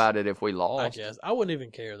know guess. about it if we I lost. guess. I wouldn't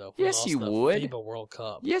even care, though. If we Yes, lost you the would. FIBA World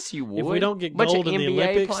Cup. Yes, you would. If we don't get Bunch gold of in the NBA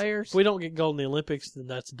Olympics, players. if we don't get gold in the Olympics, then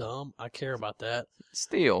that's dumb. I care about that.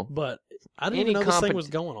 Still, But I didn't Any even know this thing compet- was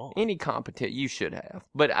going on. any competent, you should have.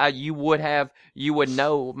 But you would have. You would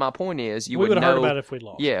know. My point is, you we would would have know. heard about it if we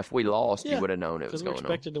lost. Yeah, if we lost, Yeah, you would have known it Because was we going on.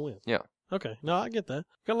 expected to win. Yeah. Okay. No, I get that.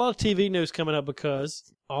 Got a lot of TV news coming up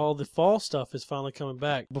because all the fall stuff is finally coming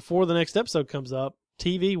back. Before the next episode comes up,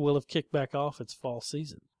 TV will have kicked back off its fall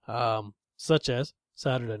season. Such as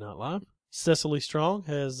Saturday Night Live. Cecily Strong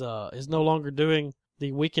is no longer doing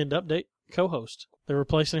the Weekend Update co-host. They're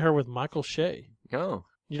replacing her with Michael Shea. Oh,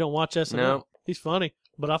 You don't watch SNL? No. He's funny,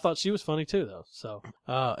 but I thought she was funny too, though. So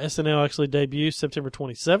SNL actually debuts September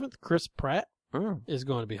 27th. Chris Pratt is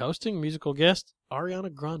going to be hosting. Musical guest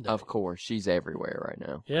Ariana Grande. of course, she's everywhere right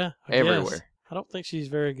now. Yeah, I Everywhere. guess. I don't think she's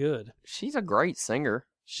very good. She's a great singer.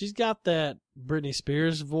 She's got that Britney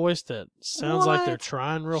Spears voice that sounds like they're What?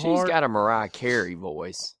 trying real She's hard. got a Mariah Carey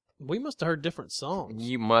voice. We must have heard different songs.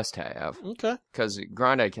 You must have, Okay. because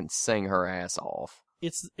Grande can sing her ass off.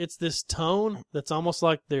 It's this tone that's almost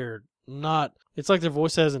like they're not. It's like their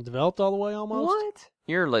voice hasn't developed all the way almost. What?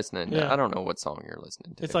 You're listening. Yeah. I don't know what song you're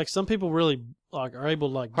listening to. It's like some people really like are able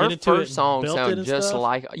to like her get into it first and song belt it sounded and just stuff.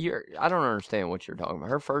 like I don't understand what you're talking about.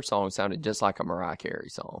 Her first song sounded just like a Mariah Carey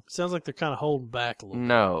song. Sounds like they're kind of holding back a little.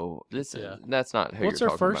 No, Yeah. that's not who What's you're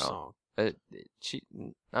her talking first about. song?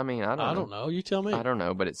 I mean, I don't know. You tell me. I don't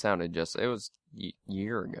know, but it sounded just. It was a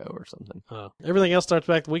year ago or something. Everything else starts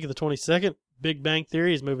back the week of the 22nd. Big Bang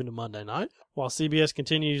Theory is moving to Monday night, while CBS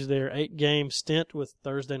continues their 8-game stint with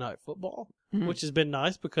Thursday Night Football, Mhm. which has been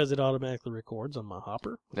nice because it automatically records on my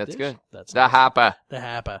Hopper. That's dish. good. That's The nice. Hopper. The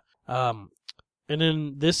Hopper. And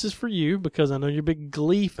then this is for you because I know you're a big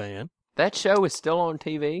Glee fan. That show is still on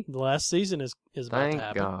TV. The last season is about Thank to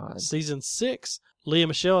happen. God. Season 6. Leah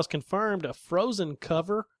Michelle has confirmed a Frozen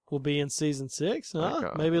cover will be in season 6. Thank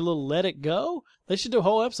God. Maybe a little Let It Go. They should do a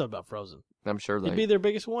whole episode about Frozen. I'm sure It'd they. be their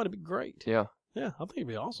biggest one. It'd be great. Yeah. Yeah, I think it'd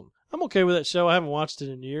be awesome. I'm okay with that show. I haven't watched it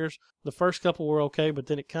in years. The first couple were okay, but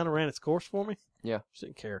then it kind of ran its course for me. Yeah. Just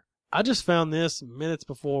didn't care. I just found this minutes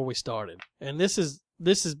before we started, and this is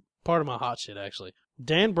part of my hot shit actually.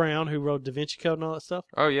 Dan Brown, who wrote Da Vinci Code and all that stuff,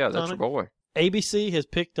 Oh yeah, that's Tonic? your boy. ABC has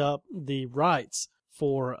picked up the rights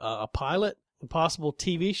for a pilot and possible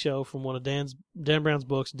TV show from one of Dan Brown's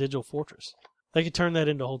books, Digital Fortress. They could turn that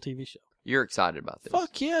into a whole TV show. You're excited about this.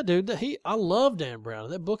 Fuck yeah, dude. I love Dan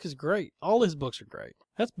Brown. That book is great. All his books are great.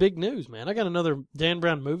 That's big news, man. I got another Dan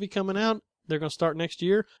Brown movie coming out. They're going to start next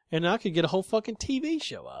year, and I could get a whole fucking TV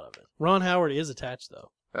show out of it. Ron Howard is attached,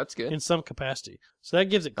 though, That's good. in some capacity. So that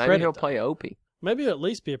gives it Maybe credit. he'll though. play Opie. Maybe he'll at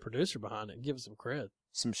least be a producer behind it and give it some cred.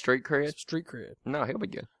 Some street cred. Some street cred. No, he'll be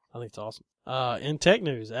good. I think it's awesome. In tech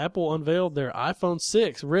news, Apple unveiled their iPhone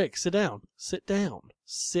 6. Rick, sit down. Sit down.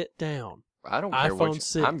 Sit down. I don't care what. iPhone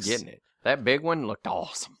 6. I'm getting it. That big one looked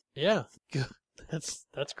awesome. Yeah. Good.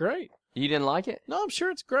 That's great. You didn't like it? No, I'm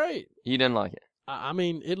sure it's great. You didn't like it? I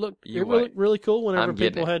mean, it looked You it really, wait. really cool whenever I'm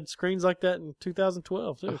getting people it. had screens like that in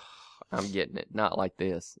 2012 too. I'm getting it. Not like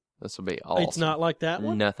this. This will be awesome. It's not like that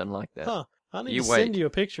one. Nothing like that. Huh? I need You to send wait. you a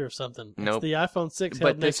picture of something. Nope. It's the iPhone 6 But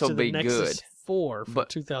held next this'll to the be Nexus good. 4 from But-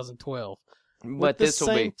 2012. But with the this will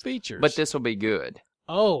same be. features. But this will be good.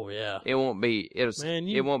 Oh yeah, It won't be. Man,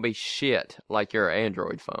 It won't be shit like your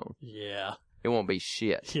Android phone. yeah. It won't be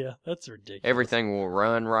shit. Yeah, that's ridiculous. Everything will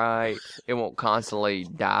run right. It won't constantly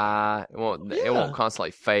die. It won't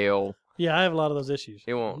constantly fail. Yeah, I have a lot of those issues.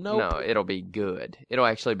 It won't. Nope. No, it'll be good. It'll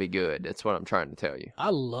actually be good. That's what I'm trying to tell you. I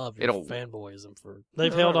love your It'll- fanboyism for.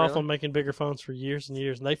 They've No, held off really. on making bigger phones for years and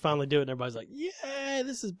years, and they finally do it, and everybody's like, "Yeah,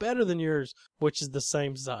 this is better than yours," which is the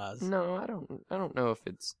same size. No, I don't know if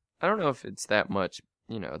it's. I don't know if it's that much.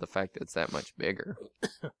 You know, the fact that it's that much bigger.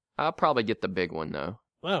 I'll probably get the big one though.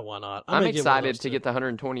 Well, why not? I'm may get one of excited those, to too. get the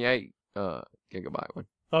 128 gigabyte one.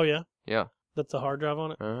 Oh yeah, Yeah. that's the hard drive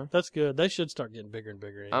on it. Uh-huh. That's good. They should start getting bigger and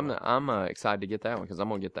bigger. Anyway. I'm excited to get that one because I'm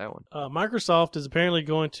gonna get that one. Microsoft is apparently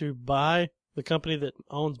going to buy the company that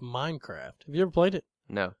owns Minecraft. Have you ever played it?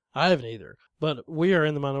 No, I haven't either, but we are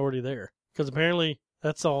in the minority there because apparently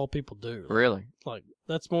that's all people do. really. Like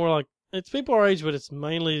that's more like it's people our age, but it's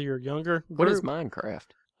mainly your younger What is group.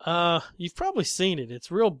 Minecraft? You've probably seen it.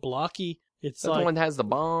 It's real blocky. It's That's the like one that has the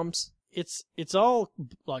bombs. it's all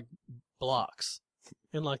like blocks,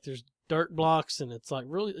 and like there's dirt blocks, and it's like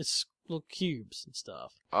really it's little cubes and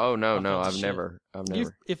stuff. Oh no, All no, kinds of I've shit. never.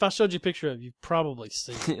 If I showed you a picture of it, you've probably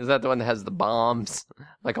seen it. Is that the one that has the bombs,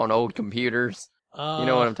 like on old computers? You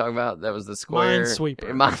know what I'm talking about? That was the square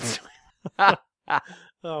Minesweeper. Minesweeper.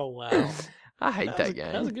 Oh wow, I hate that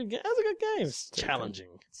game. That was a good game. That was a good game. It's Stupid. challenging.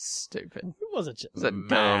 Stupid. It wasn't just It was a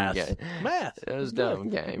math. dumb game. Math. It was a Good. dumb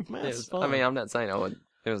game. Math's It was, I fun. mean, I'm not saying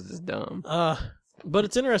it was just dumb. But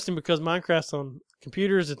it's interesting because Minecraft's on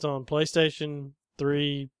computers. It's on PlayStation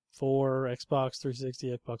 3, 4, Xbox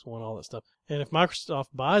 360, Xbox One, all that stuff. And if Microsoft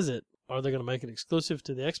buys it, are they going to make it exclusive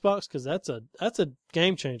to the Xbox? Because that's a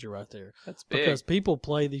game changer right there. That's big. Because people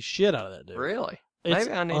play the shit out of that dude. Really? It's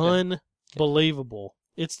Maybe I need unbelievable.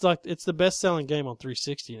 It's like it's the best selling game on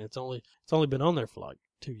 360, and it's only been on there for like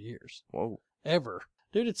 2 years. Whoa. Ever.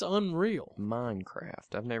 Dude, it's unreal.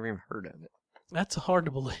 Minecraft. I've never even heard of it. That's hard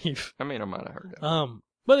to believe. I mean, I might have heard of it.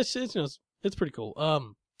 But it's you know, it's pretty cool.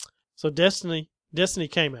 So Destiny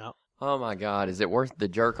came out. Oh my God. Is it worth the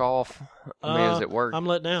jerk off? I mean, is it worth I'm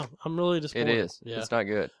let down. I'm really It disappointed. is. Yeah. It's not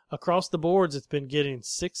good. Across the boards, it's been getting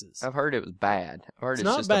 6s. I've heard it was bad. I've heard It's it's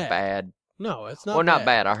not just bad. a bad. No, it's not. Well, not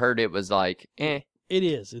bad. I heard it was like, It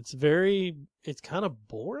is. It's kind of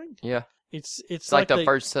boring. Yeah. It's It's like the they-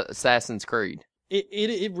 first Assassin's Creed.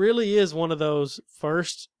 It really is one of those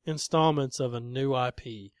first installments of a new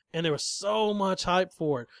IP, and there was so much hype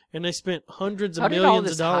for it, and they spent hundreds of How did all millions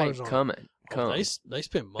this of dollars hype on it. come? Oh, they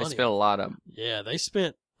spent They money. spent a lot of, Yeah, they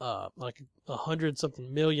spent like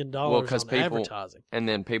 $100-something million Well, 'cause on people- advertising. and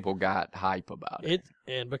then people got hype about it.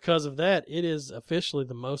 And because of that, it is officially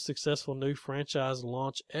the most successful new franchise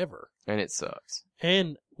launch ever. And it sucks.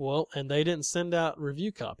 And they didn't send out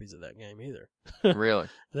review copies of that game either. Really.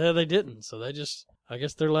 They didn't. So I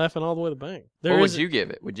guess they're laughing all the way to the bank. What would you give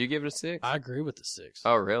it? Would you give it a 6? I agree with the 6.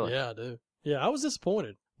 Oh, really? Yeah, I do. Yeah, I was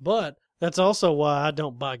disappointed, but that's also why I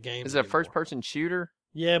don't buy games. Is it a anymore. first-person shooter?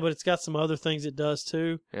 Yeah, but it's got some other things it does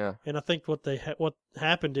too. Yeah. And I think what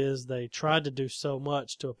happened is they tried to do so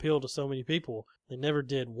much to appeal to so many people. They never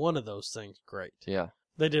did one of those things great. Yeah.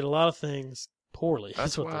 They did a lot of things poorly.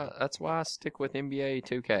 That's what they why. did. That's why I stick with NBA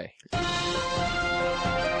 2K.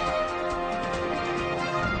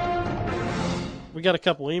 We got a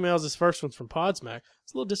couple emails. This first one's from Podsmack.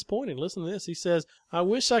 It's a little disappointing. Listen to this. He says, "I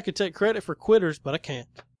wish I could take credit for quitters, but I can't."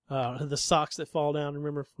 The socks that fall down.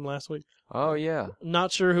 Remember from last week? Oh yeah.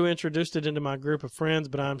 Not sure who introduced it into my group of friends,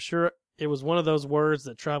 but I'm sure it was one of those words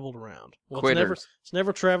that traveled around. Well, Quitters. It's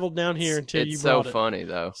never traveled down here until you It's so brought it. funny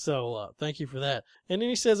though. So thank you for that. And then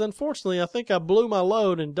he says, "Unfortunately, I think I blew my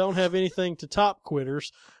load and don't have anything to top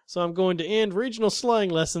quitters, so I'm going to end regional slang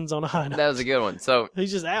lessons on a high note." That was a good one. So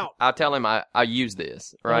He's just out. I'll tell him I use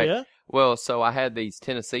this, right? Oh, yeah? Well, so I had these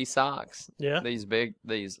Tennessee socks, Yeah. these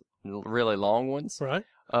really long ones. Right.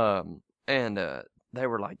 And they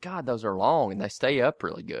were like, God, those are long and they stay up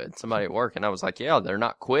really good. Somebody at work, and I was like, yeah, they're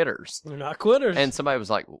not quitters. They're not quitters. And somebody was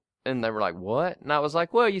like, and they were like, what? And I was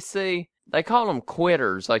like, well, you see, they call them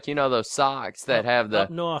quitters, like, you know, those socks that have the, up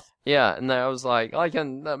north. yeah. And I was like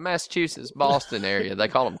in the Massachusetts, Boston area, they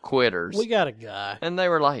call them quitters. We got a guy. And they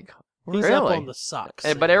were like, He's really? up on the socks.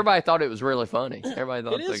 But everybody thought it was really funny. Everybody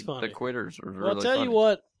thought It is funny. the quitters were Well, really I'll tell funny. you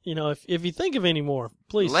what. If you think of any more,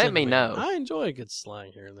 please Let send me them know. in. I enjoy a good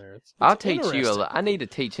slang here and there. It's I'll teach you interesting. I need to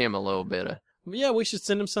teach him a little bit of, Yeah, we should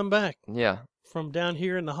send him some back yeah, from down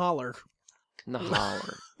here in the holler. in the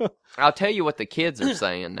holler. I'll tell you what the kids are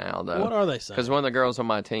saying now, though. What are they saying? Because one of the girls on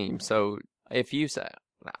my team. So if you say,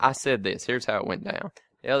 I said this, here's how it went down.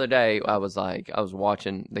 The other day, I was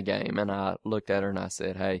watching the game, and I looked at her and I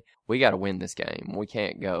said, hey, we got to win this game. We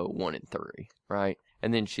can't go 1-3, right?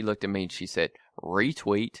 And then she looked at me and she said,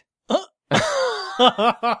 retweet.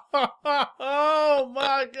 Oh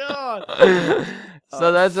my God!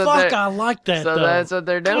 So that's what Fuck, they're. I like that. So though. that's what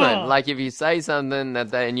they're doing. God. Like if you say something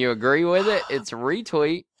and you agree with it, it's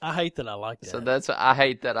retweet. I hate that I like that. So that's what I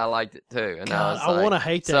hate that I liked it too. And God, I was like, want to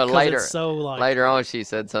hate that. so 'cause later, it's so like later on, she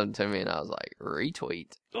said something to me, and I was like,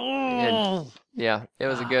 retweet. Oh, Yeah, it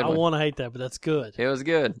was a good I one. want to hate that, but that's good. It was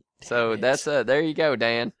good. So it. that's there you go,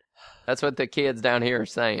 Dan. That's what the kids down here are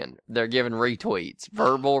saying. They're giving retweets,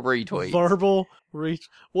 verbal retweets. Verbal reach.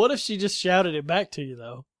 What if she just shouted it back to you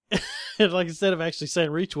though? Like instead of actually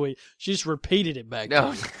saying retweet, she just repeated it back to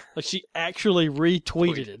No, you. Like she actually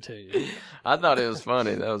retweeted it to you. I thought it was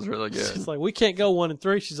funny. That was really good. She's like, we can't go 1 and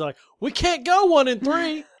 3. She's like, we can't go 1 and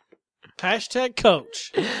 3. Hashtag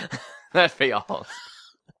coach. That'd be awesome.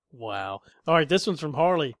 Wow. All right, this one's from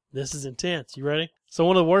Harley. This is intense. You ready? So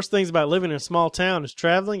one of the worst things about living in a small town is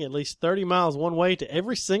traveling at least 30 miles one way to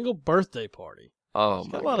every single birthday party. Oh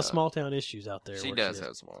She's my got a lot God. of small town issues out there. She where does is.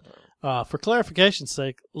 have small town. For clarification's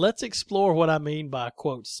sake, let's explore what I mean by,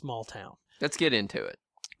 quote, small town. Let's get into it.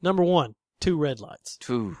 Number 1, 2 red lights.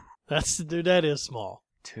 Two. Dude, that is small.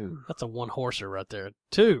 That's a one-horser right there.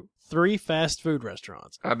 2, 3 fast food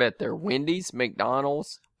restaurants. I bet they're Wendy's,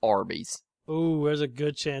 McDonald's, Arby's. Ooh, there's a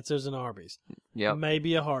good chance there's an Arby's. Yep.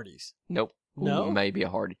 Maybe a Hardee's. Nope. No? Ooh, maybe a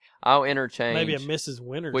Hardy. I'll interchange. Maybe a Mrs.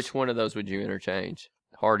 Winters. Which one of those would you interchange?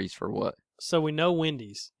 Hardee's for what? So we know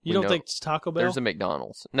Wendy's. You We don't know- think it's Taco Bell? There's a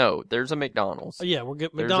McDonald's. No, there's a McDonald's. Oh, yeah, we're good.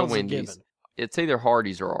 There's McDonald's a is Wendy's. given. It's either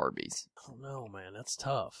Hardee's or Arby's. Oh, no, man. That's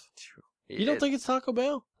tough. You don't think it's Taco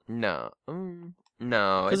Bell? No.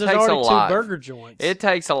 No. It Because there's takes a already lot. 2 burger joints. It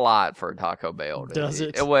takes a lot for Taco Bell. Does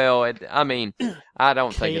it? Well, I mean, I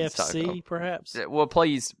don't think it's KFC, Taco. perhaps? Well,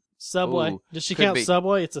 please. Subway. Ooh, Does she could count be.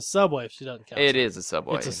 Subway? It's a Subway if she doesn't count It Subway. is a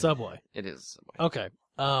Subway. It's a Subway. It is a Subway. Okay.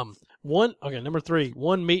 Number 3,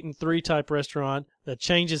 1 meat and 3 type restaurant that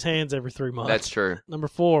changes hands every 3 months. That's true. Number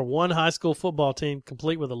 4, 1 high school football team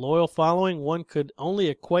complete with a loyal following. One could only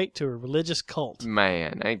equate to a religious cult.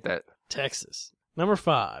 Man, ain't that. Texas. Number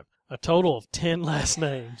 5, a total of 10 last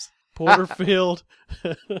names. Porterfield.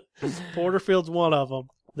 Porterfield's one of them.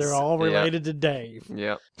 They're all Yeah. related to Dave.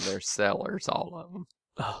 Yep. They're sellers, all of them.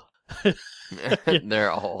 Oh.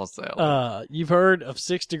 They're all sellers. You've heard of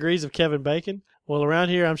 6 degrees of Kevin Bacon? Well, around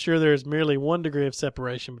here, I'm sure there is merely 1 degree of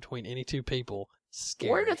separation between any 2 people.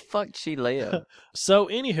 Scary. Where the fuck she live? So,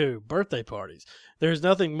 anywho, birthday parties. There's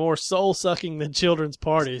nothing more soul-sucking than children's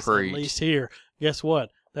parties, at Preach. least here. Guess what?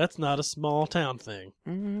 That's not a small town thing.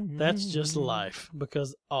 That's Mm-hmm. just life,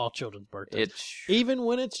 because all children's birthdays. It's Even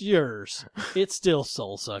when it's yours, it's still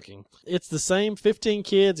soul-sucking. It's the same 15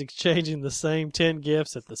 kids exchanging the same 10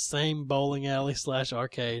 gifts at the same bowling alley /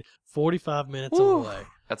 arcade, 45 minutes Woo. away.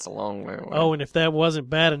 That's a long way away. Oh, and if that wasn't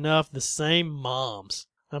bad enough, the same moms.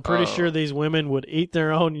 I'm pretty Oh. sure these women would eat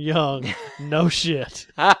their own young. No shit.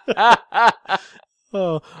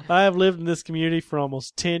 Oh, I have lived in this community for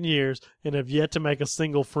almost 10 years and have yet to make a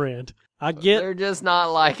single friend. I get They're just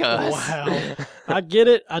not like us. Wow. I get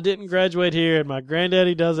it. I didn't graduate here, and my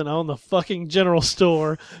granddaddy doesn't own the fucking general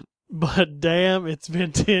store. But damn, it's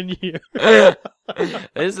been 10 years.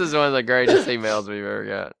 This is one of the greatest emails we've ever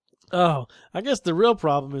got. Oh, I guess the real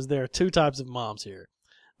problem is there are 2 types of moms here.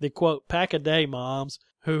 The, quote, pack-a-day moms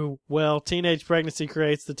who, well, teenage pregnancy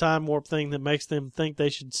creates the time warp thing that makes them think they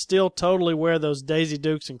should still totally wear those Daisy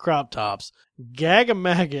Dukes and crop tops. Gag a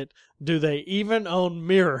maggot, do they even own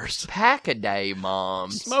mirrors? Pack-a-day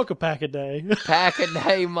moms. Smoke a pack-a-day.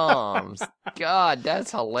 Pack-a-day moms. God,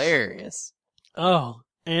 that's hilarious. Oh,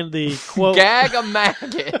 and the, quote... Gag a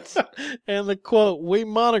maggot. And the quote, we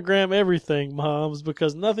monogram everything, moms,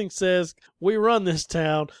 because nothing says we run this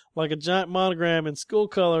town like a giant monogram in school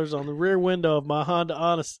colors on the rear window of my Honda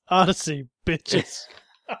Odyssey, bitches.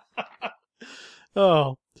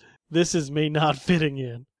 Oh, this is me not fitting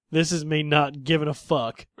in. This is me not giving a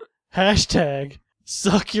fuck. Hashtag,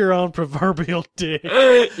 suck your own proverbial dick.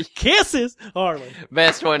 Kisses, Harley.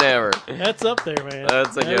 Best one ever. That's up there, man.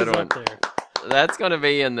 That's a That good is one. up there. That's going to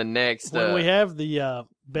be in the next. When we have the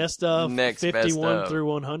best of next 51 best of. through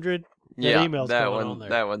 100, yeah, email's that going one. on there.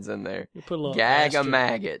 That one's in there. you put a little Gag a asterisk.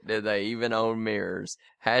 maggot. Do they even own mirrors?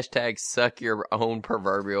 Hashtag suck your own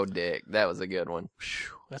proverbial dick. That was a good one.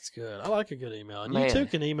 Phew, that's good. I like a good email. And Man. you too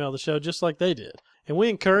can email the show just like they did. And we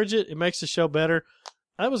encourage it. It makes the show better.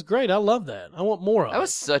 That was great. I love that. I want more of That it.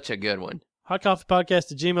 was such a good one.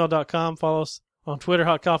 HotCoffeePodcast@gmail.com. Follow us on Twitter,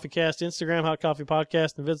 Hot Coffee Cast, Instagram, Hot Coffee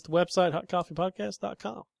Podcast, and visit the website,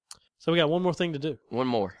 hotcoffeepodcast.com. So we got one more thing to do. One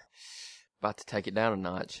more. About to take it down a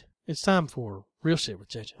notch. It's time for Real Shit with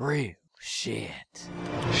JJ. Real shit.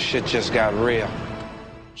 Shit just got real.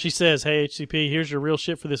 She says, hey, HCP, here's your real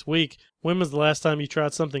shit for this week. When was the last time you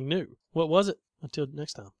tried something new? What was it? Until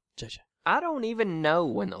next time, JJ. I don't even know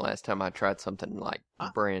when the last time I tried something like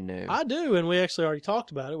brand new. I do, and we actually already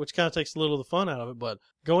talked about it, which kind of takes a little of the fun out of it. But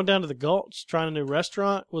going down to the Gulch, trying a new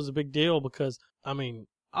restaurant was a big deal because, I mean,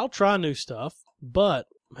 I'll try new stuff, but,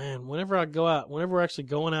 man, whenever I go out, whenever we're actually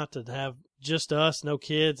going out to have just us, no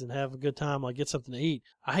kids, and have a good time, like get something to eat,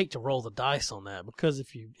 I hate to roll the dice on that because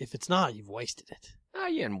if it's not, you've wasted it. Oh,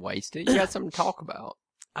 you didn't waste it. You got something to talk about.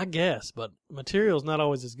 I guess, but material's not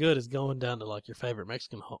always as good as going down to like your favorite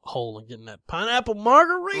Mexican hole and getting that pineapple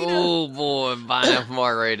margarita. Oh boy, pineapple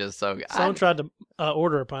margarita is so good. Someone tried to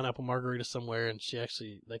order a pineapple margarita somewhere, and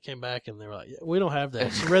they came back and they were like, yeah, "We don't have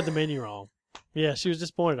that." She read the menu wrong. Yeah, she was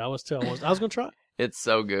disappointed. I was too. I was gonna try it. It's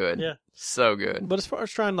so good. Yeah, so good. But as far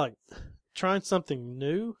as trying something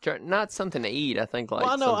new, not something to eat. I think like.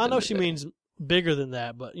 Well, I know she means bigger than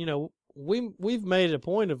that, but you know, we've made it a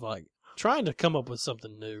point of like trying to come up with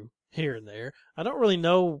something new here and there. I don't really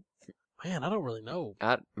know. Man, I don't really know.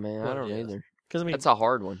 I don't either. Because I mean, it's a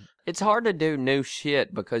hard one. It's hard to do new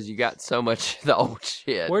shit because you got so much of the old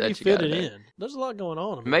shit. Where do you fit it in? There's a lot going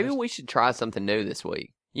on. I mean, maybe we should try something new this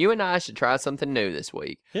week. You and I should try something new this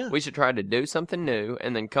week. Yeah. We should try to do something new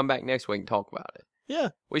and then come back next week and talk about it. Yeah.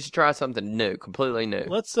 We should try something new, completely new.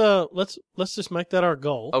 Let's just make that our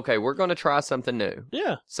goal. Okay, we're going to try something new.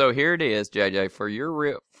 Yeah. So here it is, JJ, for your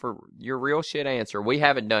real shit answer. We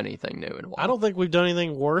haven't done anything new in a while. I don't think we've done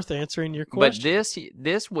anything worth answering your question. But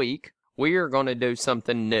this week we are going to do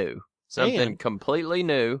something new. Something completely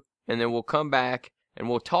new, and then we'll come back and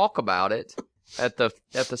we'll talk about it at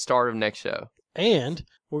the start of next show. And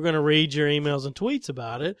we're going to read your emails and tweets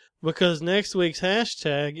about it because next week's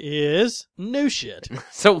hashtag is new shit.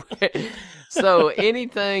 So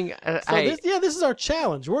anything. This is our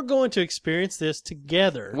challenge. We're going to experience this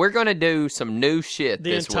together. We're going to do some new shit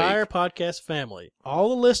this week. The entire podcast family, all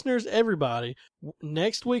the listeners, everybody.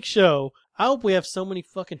 Next week's show. I hope we have so many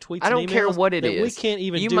fucking tweets. I don't care what it is. We can't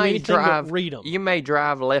even do anything but read them. You may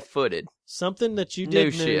drive left-footed. Something that you did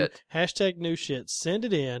new shit. Hashtag new shit. Send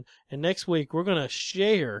it in, and next week we're gonna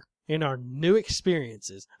share in our new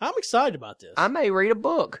experiences. I'm excited about this. I may read a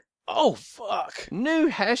book. Oh fuck! New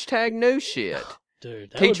hashtag new shit.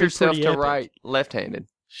 Dude, teach yourself to write left-handed.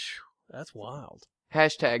 That's wild.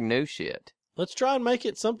 Hashtag new shit. Let's try and make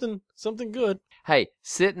it something good. Hey,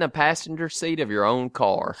 sit in the passenger seat of your own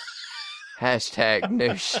car. Hashtag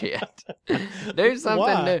new shit. Do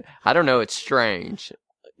something new. I don't know. It's strange.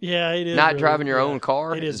 Yeah, it is. Not really, driving your own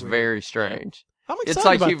car is very strange. I'm excited it's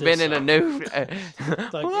like about you've this, been in a new.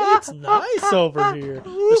 It's like, it's nice over here.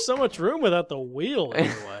 There's so much room without the wheel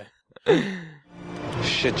anyway.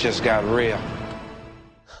 Shit just got real.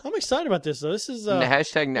 I'm excited about this though. This is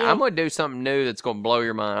hashtag. I'm going to do something new that's going to blow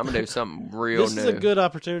your mind. I'm going to do something real new. This is a good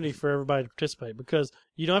opportunity for everybody to participate because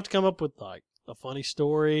you don't have to come up with like a funny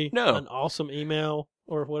story, an awesome email,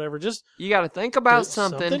 or whatever. Just you got to think about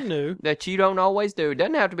something new that you don't always do. It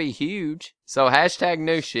doesn't have to be huge. So hashtag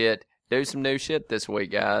new shit. Do some new shit this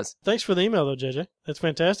week, guys. Thanks for the email, though, JJ. That's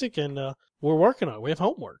fantastic, and we're working on it. We have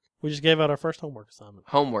homework. We just gave out our first homework assignment.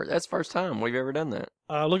 Homework. That's the first time we've ever done that.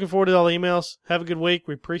 Looking forward to all the emails. Have a good week.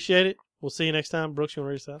 We appreciate it. We'll see you next time. Brooks, you want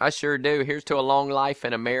to read us out? I sure do. Here's to a long life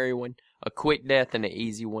and a merry one, a quick death and an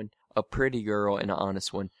easy one, a pretty girl and an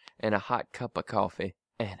honest one, and a hot cup of coffee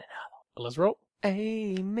and another. Let's roll.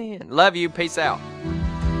 Amen. Love you. Peace out.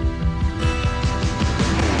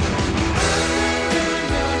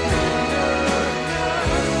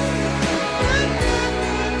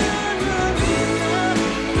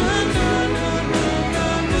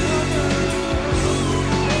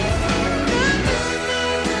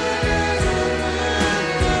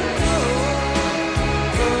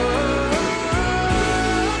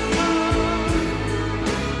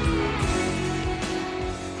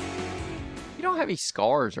 Have any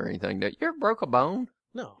scars or anything? You ever broke a bone?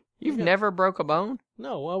 No. You've never broke a bone?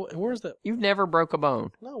 No. Where's that? You've never broke a bone?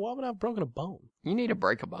 No. Why would I have broken a bone? You need to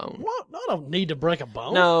break a bone. What? I don't need to break a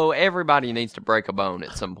bone. No, everybody needs to break a bone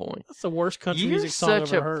at some point. That's the worst country music song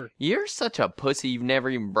I've ever heard. You're such a pussy. You've never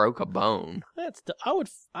even broke a bone.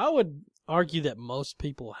 I would argue that most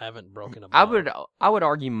people haven't broken a bone. I would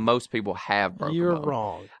argue most people have broken a bone. You're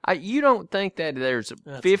wrong. You don't think that there's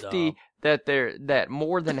That's 50 dumb. that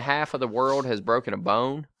more than half of the world has broken a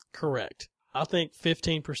bone? Correct. I think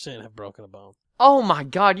 15% have broken a bone. Oh my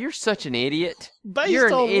God, you're such an idiot. You're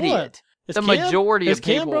an idiot. The majority of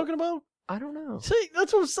people. Has Cam broken a bone? I don't know. See,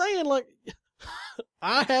 that's what I'm saying. Like,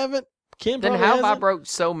 I haven't. Kim then how have I broke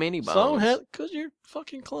so many bones? Because you're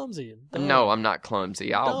fucking clumsy. No, I'm not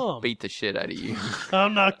clumsy. I'll beat the shit out of you.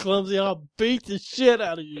 I'm not clumsy. I'll beat the shit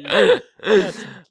out of you. That's